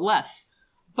they were less.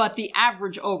 But the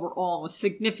average overall was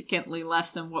significantly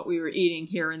less than what we were eating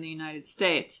here in the United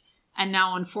States. And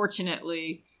now,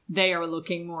 unfortunately, they are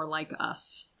looking more like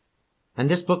us. And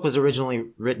this book was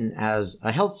originally written as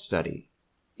a health study.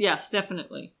 Yes,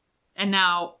 definitely. And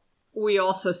now we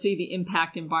also see the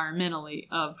impact environmentally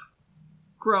of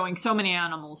growing so many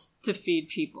animals to feed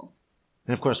people.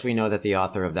 And of course, we know that the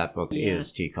author of that book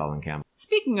is T. Colin Campbell.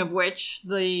 Speaking of which,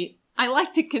 I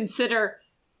like to consider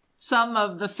some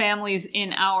of the families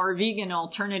in our vegan,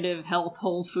 alternative, health,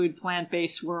 whole food,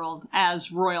 plant-based world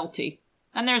as royalty.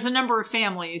 And there's a number of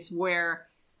families where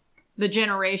the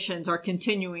generations are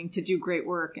continuing to do great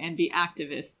work and be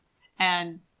activists.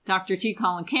 And Dr. T.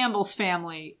 Colin Campbell's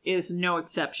family is no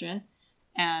exception.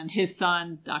 And his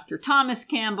son, Dr. Thomas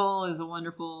Campbell, is a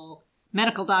wonderful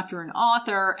medical doctor and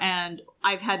author. And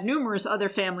I've had numerous other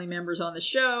family members on the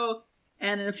show.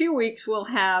 And in a few weeks, we'll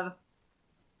have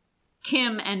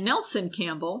Kim and Nelson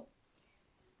Campbell.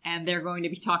 And they're going to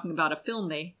be talking about a film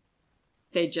they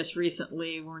just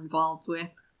recently were involved with,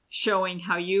 showing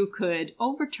how you could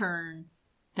overturn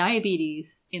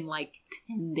diabetes in like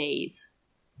 10 days.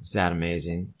 Is that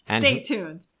amazing? Stay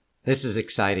tuned. This is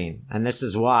exciting. And this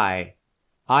is why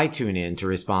I tune in to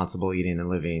Responsible Eating and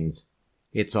Living's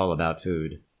It's All About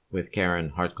Food with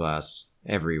Caryn Hartglass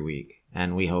every week.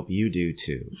 And we hope you do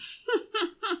too.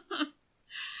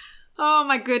 Oh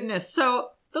my goodness.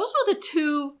 So those were the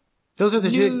two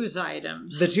news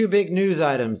items. The two big news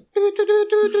items.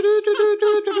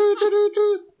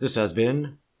 This has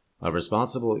been a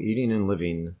Responsible Eating and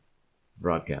Living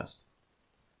broadcast.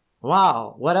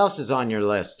 Wow. What else is on your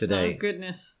list today? Oh,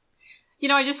 goodness.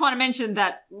 I just want to mention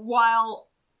that while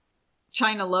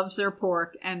China loves their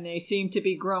pork and they seem to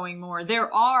be growing more,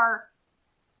 there are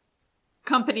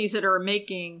companies that are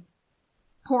making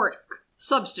pork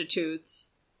substitutes.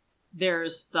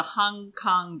 There's the Hong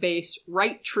Kong-based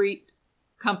Right Treat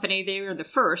company. They were the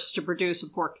first to produce a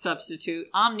pork substitute,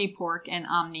 Omni Pork and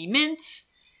Omni Mince,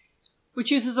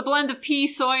 which uses a blend of pea,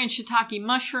 soy, and shiitake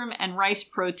mushroom and rice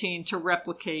protein to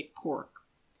replicate pork.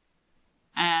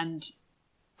 And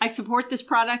I support this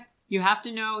product. You have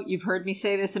to know, you've heard me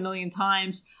say this a million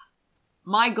times.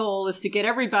 My goal is to get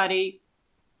everybody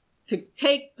to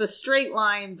take the straight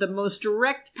line, the most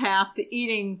direct path to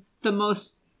eating the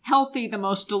most healthy, the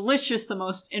most delicious, the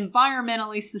most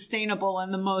environmentally sustainable,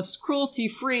 and the most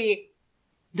cruelty-free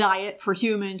diet for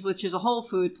humans, which is a whole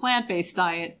food, plant-based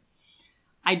diet.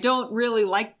 I don't really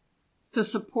like to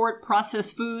support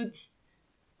processed foods.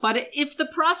 But if the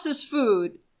processed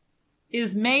food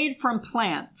is made from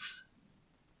plants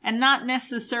and not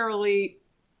necessarily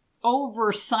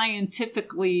over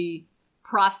scientifically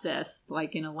processed,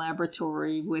 like in a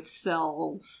laboratory with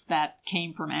cells that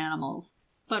came from animals,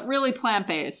 but really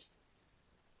plant-based,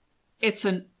 it's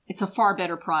a far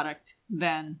better product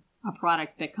than a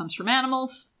product that comes from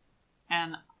animals.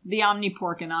 And the Omni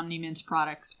Pork and Omni Mince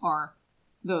products are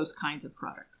those kinds of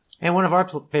products. And one of our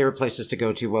favorite places to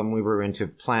go to when we were into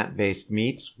plant-based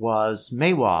meats was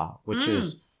Meiwa, which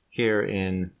is here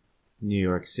in New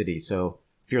York City. So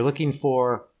if you're looking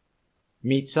for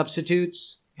meat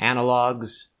substitutes,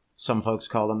 analogs, some folks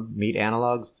call them meat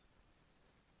analogs,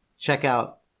 check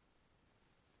out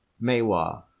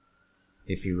Meiwa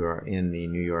if you are in the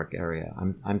New York area.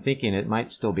 I'm thinking it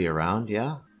might still be around,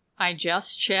 yeah? I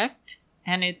just checked,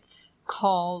 and it's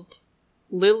called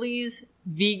Lily's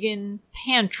Vegan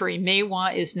Pantry.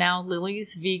 Meiwa is now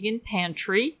Lily's Vegan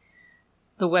Pantry.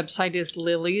 The website is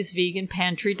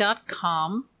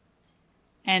lilysveganpantry.com.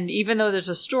 And even though there's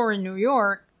a store in New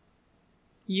York,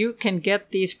 you can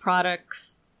get these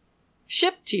products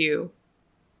shipped to you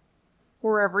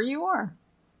wherever you are.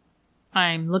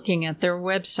 I'm looking at their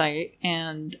website,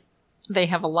 and they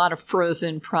have a lot of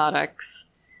frozen products.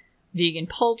 Vegan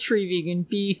poultry, vegan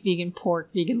beef, vegan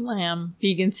pork, vegan lamb,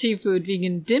 vegan seafood,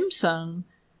 vegan dim sum,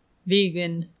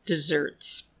 vegan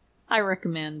desserts. I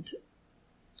recommend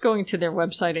going to their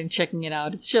website and checking it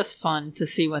out. It's just fun to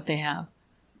see what they have.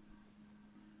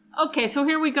 Okay, so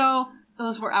here we go.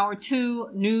 Those were our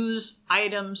 2 news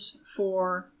items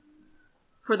for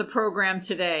the program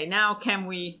today. Now, can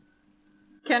we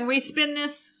spin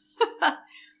this?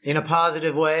 In a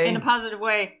positive way? In a positive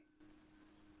way.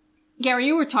 Gary,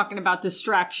 you were talking about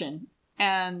distraction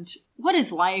and what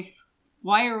is life?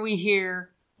 Why are we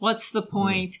here? What's the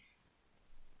point?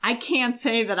 I can't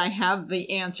say that I have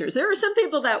the answers. There are some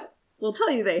people that will tell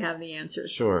you they have the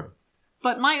answers. Sure.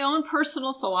 But my own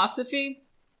personal philosophy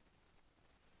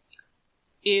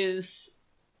is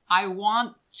I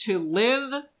want to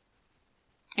live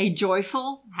a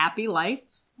joyful, happy life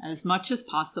as much as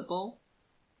possible.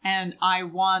 And I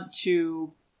want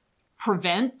to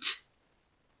prevent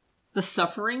the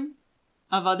suffering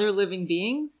of other living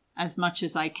beings as much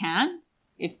as I can,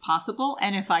 if possible.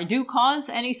 And if I do cause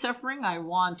any suffering, I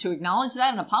want to acknowledge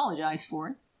that and apologize for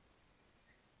it.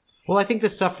 Well, I think the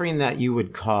suffering that you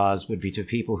would cause would be to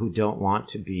people who don't want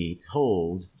to be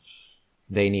told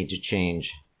they need to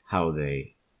change how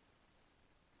they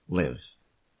live.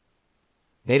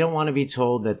 They don't want to be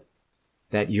told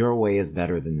that your way is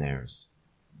better than theirs.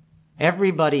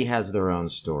 Everybody has their own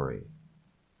story.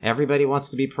 Everybody wants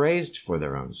to be praised for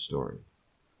their own story.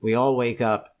 We all wake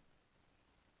up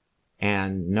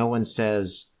and no one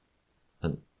says,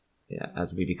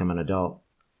 as we become an adult,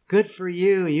 good for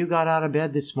you. You got out of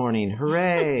bed this morning.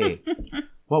 Hooray.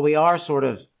 What we are sort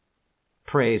of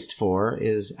praised for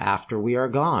is after we are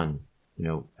gone,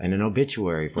 in an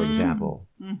obituary, for example.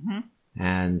 Mm-hmm.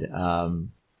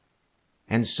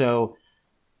 And so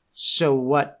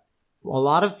what a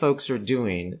lot of folks are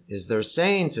doing is they're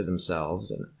saying to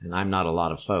themselves, and I'm not a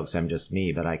lot of folks, I'm just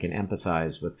me, but I can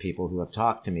empathize with people who have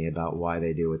talked to me about why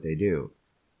they do what they do,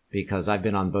 because I've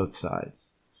been on both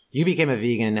sides. You became a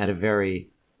vegan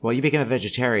you became a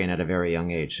vegetarian at a very young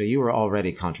age, so you were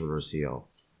already controversial.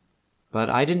 But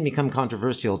I didn't become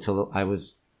controversial till I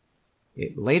was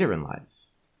later in life.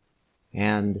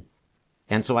 And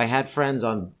so I have friends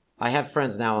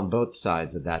now on both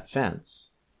sides of that fence.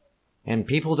 And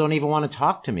people don't even want to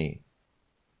talk to me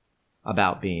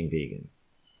about being vegan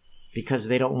because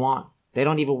they don't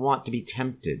even want to be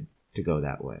tempted to go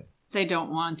that way. They don't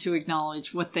want to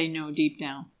acknowledge what they know deep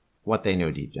down.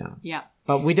 Yeah.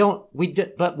 But we don't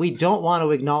want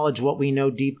to acknowledge what we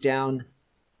know deep down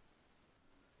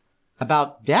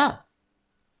about death.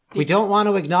 We don't want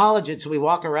to acknowledge it, so we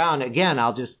walk around. Again,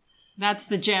 That's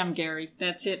the gem, Gary.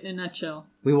 That's it in a nutshell.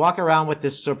 We walk around with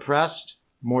this suppressed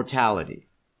mortality.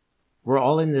 We're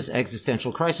all in this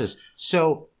existential crisis.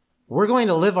 So we're going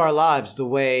to live our lives the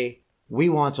way we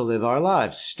want to live our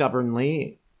lives,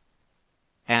 stubbornly.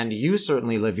 And you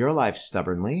certainly live your life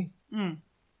stubbornly. Mm.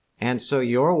 And so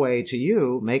your way to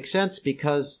you makes sense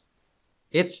because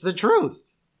it's the truth.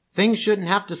 Things shouldn't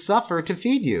have to suffer to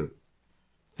feed you.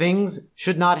 Things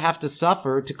should not have to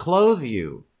suffer to clothe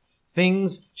you.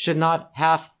 Things should not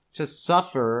have to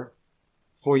suffer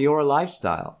for your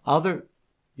lifestyle.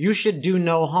 You should do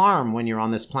no harm when you're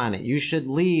on this planet. You should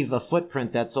leave a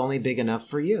footprint that's only big enough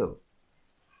for you.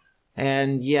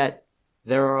 And yet,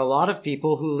 there are a lot of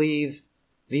people who leave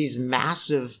these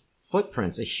massive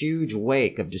footprints, a huge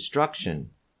wake of destruction.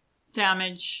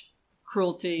 Damage,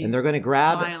 cruelty, and they're going to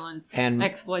grab violence, and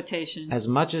exploitation as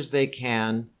much as they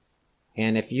can.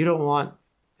 And if you don't want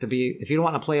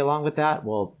to play along with that,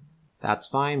 well, that's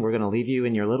fine. We're going to leave you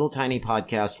in your little tiny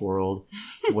podcast world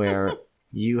where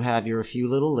you have your few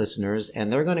little listeners,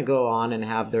 and they're going to go on and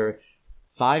have their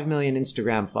 5 million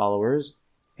Instagram followers,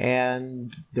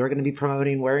 and they're going to be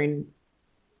promoting wearing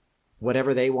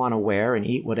whatever they want to wear and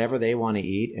eat whatever they want to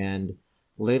eat and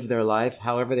live their life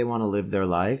however they want to live their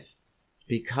life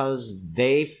because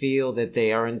they feel that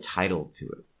they are entitled to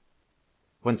it.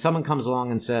 When someone comes along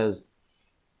and says,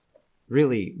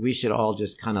 really, we should all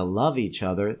just kind of love each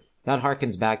other, that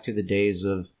harkens back to the days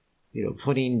of,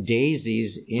 putting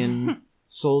daisies in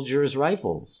soldiers'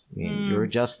 rifles. I mean, you're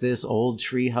just this old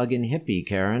tree-hugging hippie,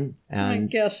 Caryn. And, I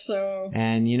guess so.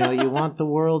 And, you want the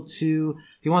world to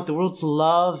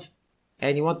love,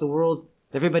 and you want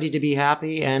everybody to be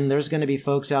happy. And there's going to be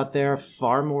folks out there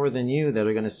far more than you that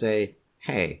are going to say,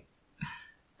 hey,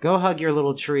 go hug your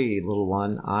little tree, little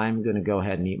one. I'm going to go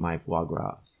ahead and eat my foie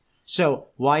gras. So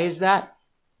why is that?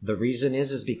 The reason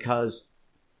is because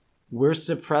we're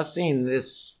suppressing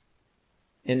this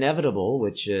inevitable,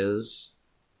 which is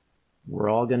we're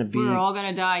all going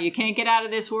to die. You can't get out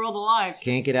of this world alive.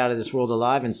 Can't get out of this world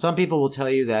alive. And some people will tell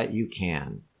you that you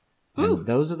can. And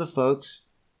those are the folks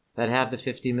that have the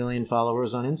 50 million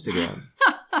followers on Instagram.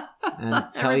 And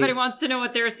everybody wants to know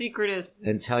what their secret is.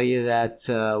 And tell you that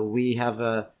we have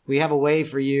a way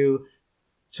for you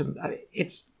to.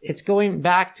 It's going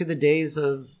back to the days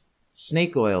of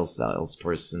snake oil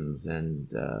salespersons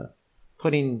and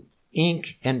putting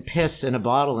ink and piss in a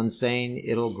bottle and saying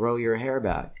it'll grow your hair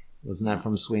back. Wasn't that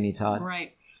from Sweeney Todd?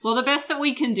 Right. Well, the best that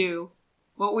we can do,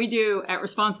 what we do at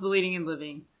Responsible Eating and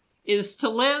Living, is to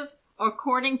live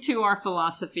according to our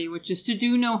philosophy, which is to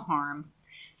do no harm,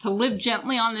 to live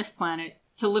gently on this planet,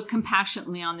 to live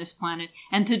compassionately on this planet,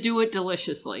 and to do it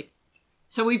deliciously.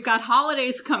 So we've got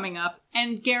holidays coming up,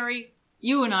 and Gary,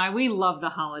 you and I, we love the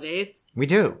holidays. We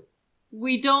do.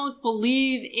 We don't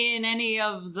believe in any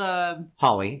of the...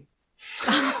 holly.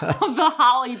 of the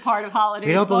holly part of holidays.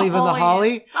 We don't believe in the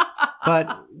holly,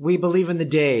 but we believe in the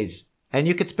days. And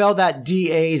you could spell that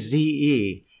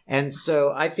D-A-Z-E. And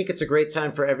so I think it's a great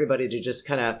time for everybody to just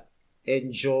kind of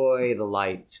enjoy the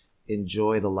lights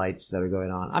that are going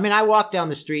on. I mean, I walk down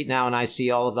the street now and I see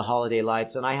all of the holiday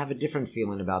lights and I have a different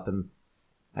feeling about them.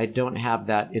 I don't have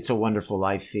that It's a Wonderful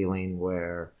Life feeling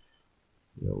where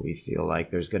we feel like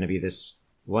there's going to be this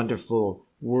wonderful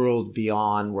world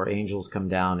beyond where angels come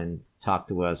down and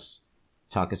talk us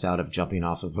out of jumping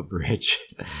off of a bridge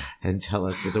and tell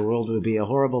us that the world would be a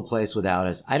horrible place without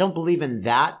us. I don't believe in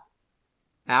that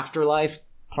afterlife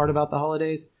part about the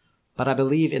holidays, but I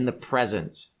believe in the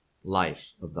present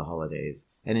life of the holidays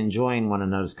and enjoying one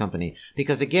another's company.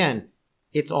 Because again,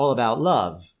 it's all about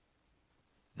love.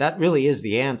 That really is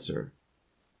the answer.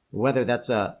 Whether that's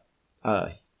a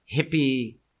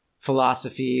hippie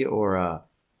philosophy or a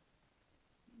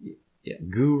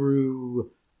guru,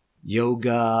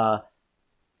 yoga,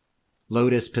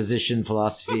 lotus position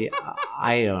philosophy,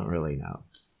 I don't really know.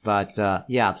 But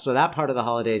so that part of the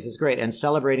holidays is great. And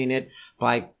celebrating it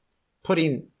by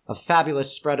putting a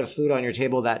fabulous spread of food on your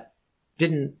table that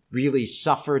didn't really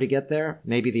suffer to get there.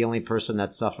 Maybe the only person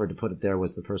that suffered to put it there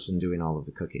was the person doing all of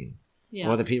the cooking. Yeah.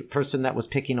 Or the person that was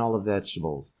picking all of the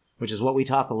vegetables, which is what we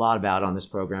talk a lot about on this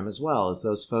program as well, is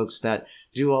those folks that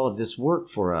do all of this work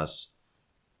for us,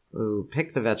 who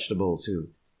pick the vegetables,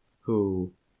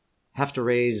 who have to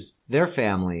raise their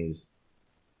families.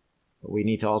 But we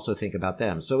need to also think about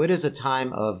them. So it is a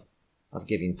time of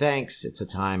giving thanks. It's a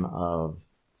time of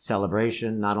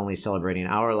celebration, not only celebrating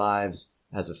our lives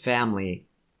as a family,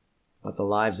 but the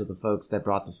lives of the folks that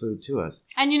brought the food to us.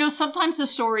 And sometimes the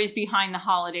stories behind the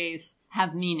holidays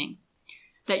have meaning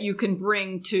that you can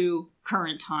bring to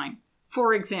current time.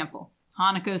 For example,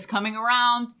 Hanukkah is coming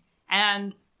around,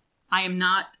 and I am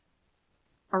not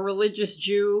a religious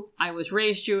Jew. I was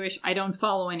raised Jewish. I don't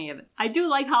follow any of it. I do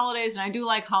like holidays, and I do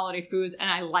like holiday foods, and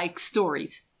I like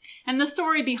stories. And the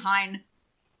story behind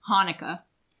Hanukkah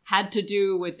had to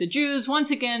do with the Jews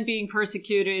once again being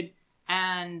persecuted,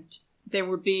 and there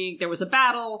was a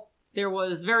battle. There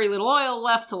was very little oil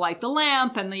left to light the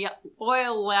lamp, and the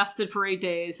oil lasted for 8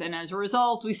 days. And as a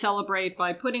result, we celebrate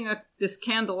by putting this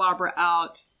candelabra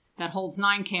out that holds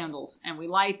 9 candles, and we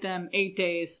light them 8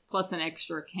 days plus an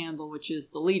extra candle, which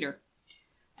is the leader.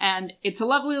 And it's a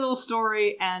lovely little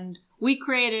story, and we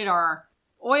created our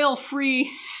oil-free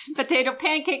potato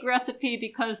pancake recipe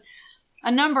because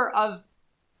a number of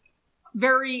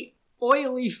very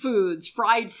oily foods,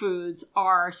 fried foods,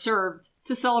 are served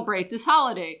to celebrate this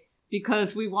holiday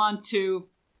because we want to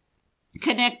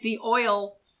connect the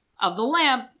oil of the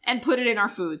lamp and put it in our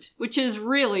foods, which is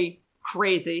really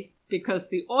crazy because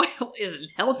the oil isn't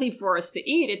healthy for us to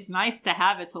eat. It's nice to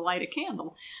have it to light a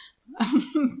candle,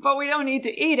 but we don't need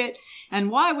to eat it. And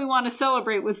why we want to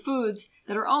celebrate with foods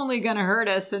that are only going to hurt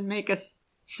us and make us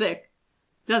sick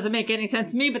doesn't make any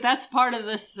sense to me, but that's part of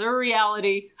the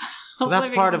surreality. Well, that's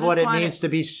part of what it means to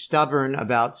be stubborn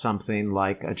about something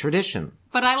like a tradition.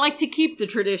 But I like to keep the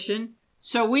tradition.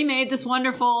 So we made this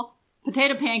wonderful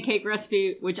potato pancake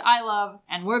recipe, which I love,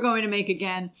 and we're going to make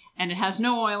again. And it has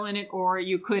no oil in it, or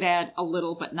you could add a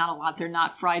little, but not a lot. They're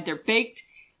not fried, they're baked.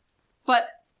 But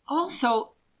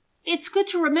also, it's good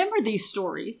to remember these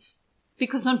stories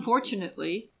because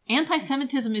unfortunately,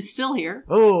 anti-Semitism is still here.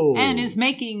 Oh. And is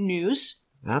making news.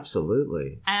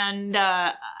 Absolutely. And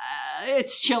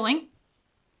it's chilling.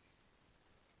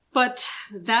 But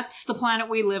that's the planet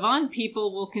we live on.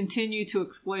 People will continue to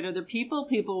exploit other people.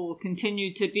 People will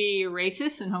continue to be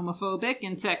racist and homophobic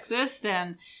and sexist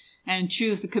and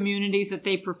choose the communities that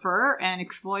they prefer and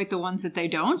exploit the ones that they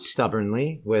don't.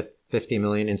 Stubbornly, with 50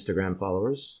 million Instagram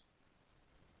followers.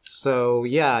 So,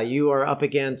 yeah, you are up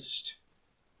against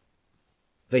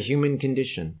the human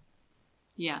condition.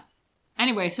 Yes.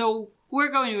 Anyway, so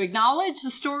we're going to acknowledge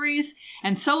the stories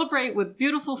and celebrate with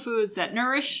beautiful foods that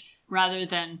nourish rather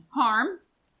than harm.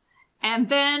 And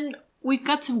then we've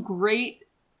got some great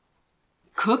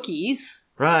cookies.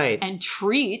 Right. And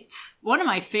treats. One of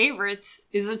my favorites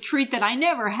is a treat that I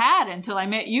never had until I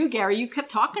met you, Gary. You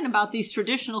kept talking about these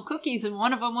traditional cookies, and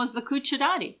one of them was the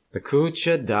cucciadati. The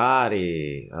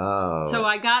cucciadati. Oh. So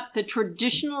I got the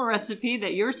traditional recipe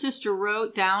that your sister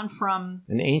wrote down from...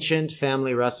 an ancient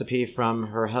family recipe from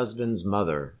her husband's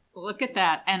mother. Look at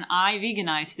that. And I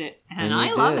veganized it. And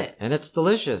I love it. And it's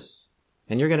delicious.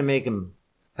 And you're going to make them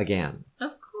again.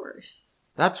 Of course.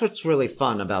 That's what's really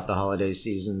fun about the holiday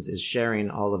seasons is sharing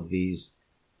all of these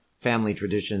family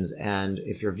traditions. And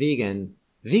if you're vegan,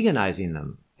 veganizing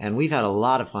them. And we've had a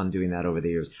lot of fun doing that over the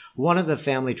years. One of the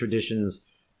family traditions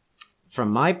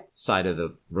from my side of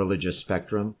the religious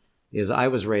spectrum is I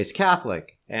was raised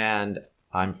Catholic. And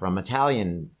I'm from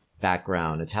Italian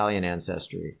background, Italian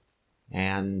ancestry.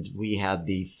 And we had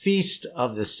the Feast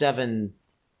of the Seven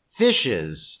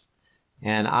Fishes,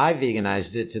 and I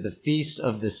veganized it to the Feast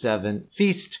of the Seven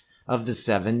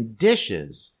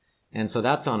Dishes. And so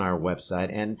that's on our website.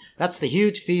 And that's the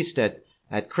huge feast at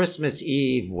Christmas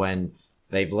Eve when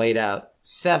they've laid out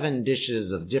 7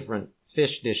 dishes of different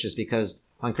fish dishes, because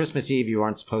on Christmas Eve you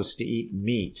aren't supposed to eat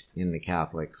meat in the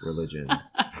Catholic religion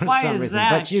for Why some is reason. that,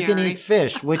 But you can Gary? eat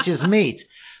fish, which is meat.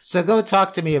 So go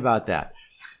talk to me about that.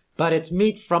 But it's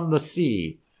meat from the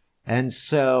sea. And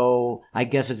so I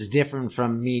guess it's different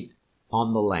from meat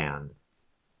on the land.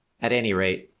 At any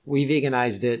rate, we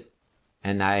veganized it,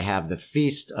 and I have the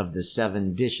Feast of the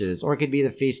 7 Dishes, or it could be the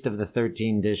Feast of the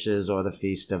 13 Dishes, or the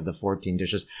Feast of the 14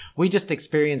 Dishes. We just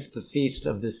experienced the Feast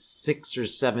of the 6 or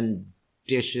 7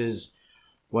 Dishes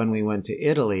when we went to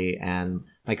Italy, and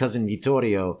my cousin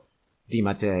Vittorio De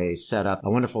Mattei set up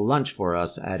a wonderful lunch for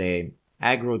us at a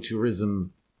agrotourism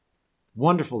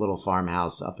wonderful little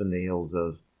farmhouse up in the hills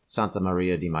of Santa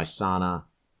Maria di Maisana,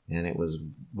 and it was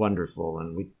wonderful.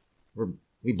 And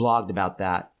we blogged about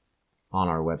that on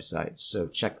our website, so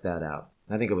check that out.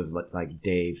 I think it was like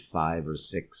day 5 or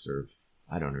 6, or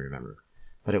I don't remember,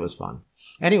 but it was fun.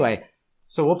 Anyway,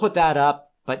 so we'll put that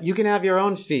up, but you can have your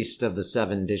own Feast of the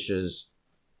 7 Dishes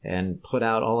and put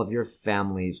out all of your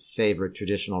family's favorite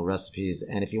traditional recipes.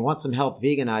 And if you want some help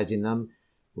veganizing them,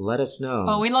 let us know.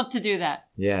 Oh, we love to do that.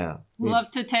 Yeah. We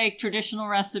love to take traditional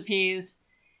recipes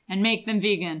and make them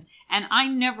vegan. And I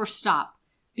never stop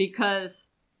because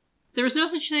there is no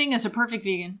such thing as a perfect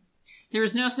vegan. There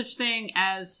is no such thing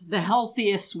as the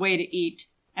healthiest way to eat.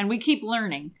 And we keep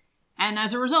learning. And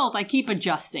as a result, I keep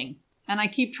adjusting. And I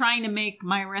keep trying to make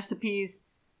my recipes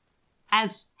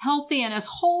as healthy and as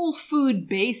whole food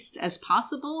based as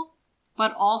possible,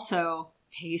 but also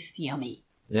taste yummy.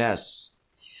 Yes.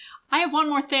 I have one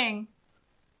more thing.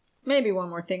 Maybe one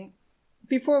more thing.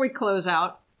 Before we close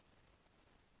out,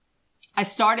 I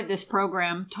started this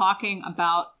program talking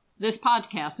about this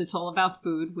podcast. It's all about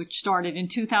food, which started in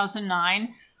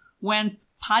 2009 when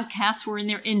podcasts were in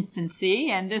their infancy.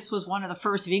 And this was one of the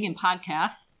first vegan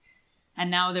podcasts. And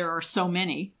now there are so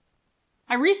many.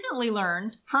 I recently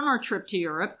learned from our trip to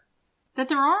Europe that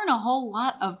there aren't a whole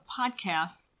lot of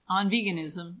podcasts on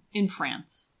veganism in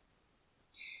France.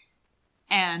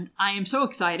 And I am so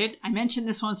excited. I mentioned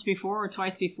this once before or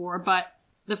twice before, but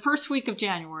the first week of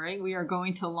January, we are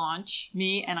going to launch,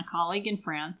 me and a colleague in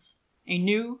France, a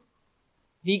new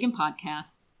vegan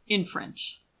podcast in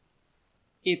French.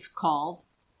 It's called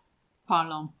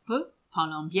Parlons peu,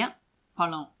 parlons bien,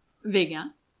 parlons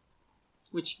vegan.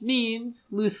 which means,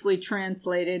 loosely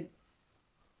translated,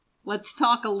 let's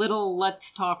talk a little,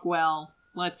 let's talk well,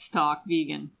 let's talk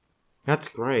vegan. That's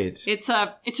great. It's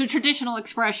a traditional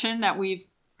expression that we've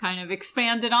kind of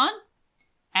expanded on,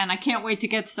 and I can't wait to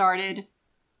get started.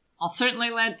 I'll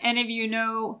certainly let any of you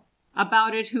know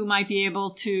about it who might be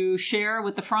able to share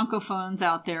with the francophones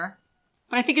out there.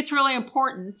 But I think it's really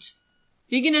important.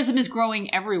 Veganism is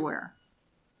growing everywhere.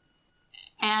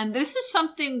 And this is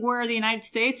something where the United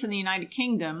States and the United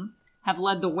Kingdom have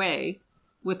led the way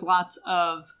with lots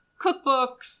of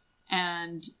cookbooks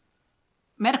and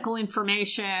medical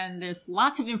information. There's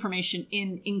lots of information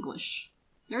in English.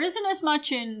 There isn't as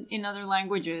much in other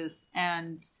languages,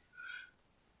 and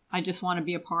I just want to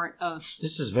be a part of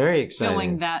this is very exciting.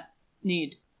 Filling that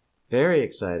need. Very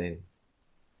exciting.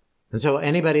 And so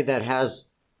anybody that has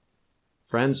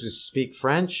friends who speak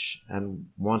French and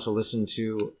want to listen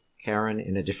to Caryn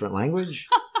in a different language,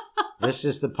 this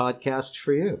is the podcast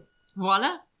for you.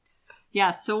 Voila.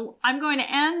 Yeah, so I'm going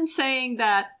to end saying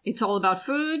that It's All About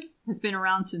Food has been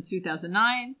around since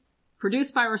 2009,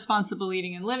 produced by Responsible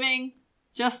Eating and Living.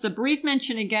 Just a brief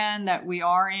mention again that we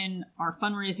are in our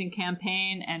fundraising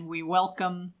campaign and we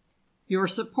welcome your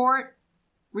support.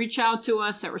 Reach out to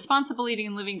us at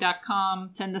responsibleeatingandliving.com.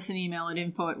 Send us an email at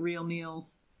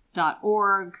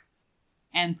info@realmeals.org.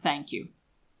 And thank you.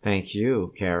 Thank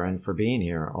you, Caryn, for being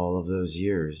here all of those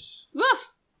years.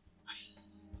 Woof!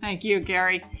 Thank you,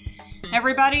 Gary.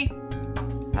 Everybody,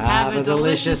 have a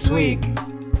delicious week.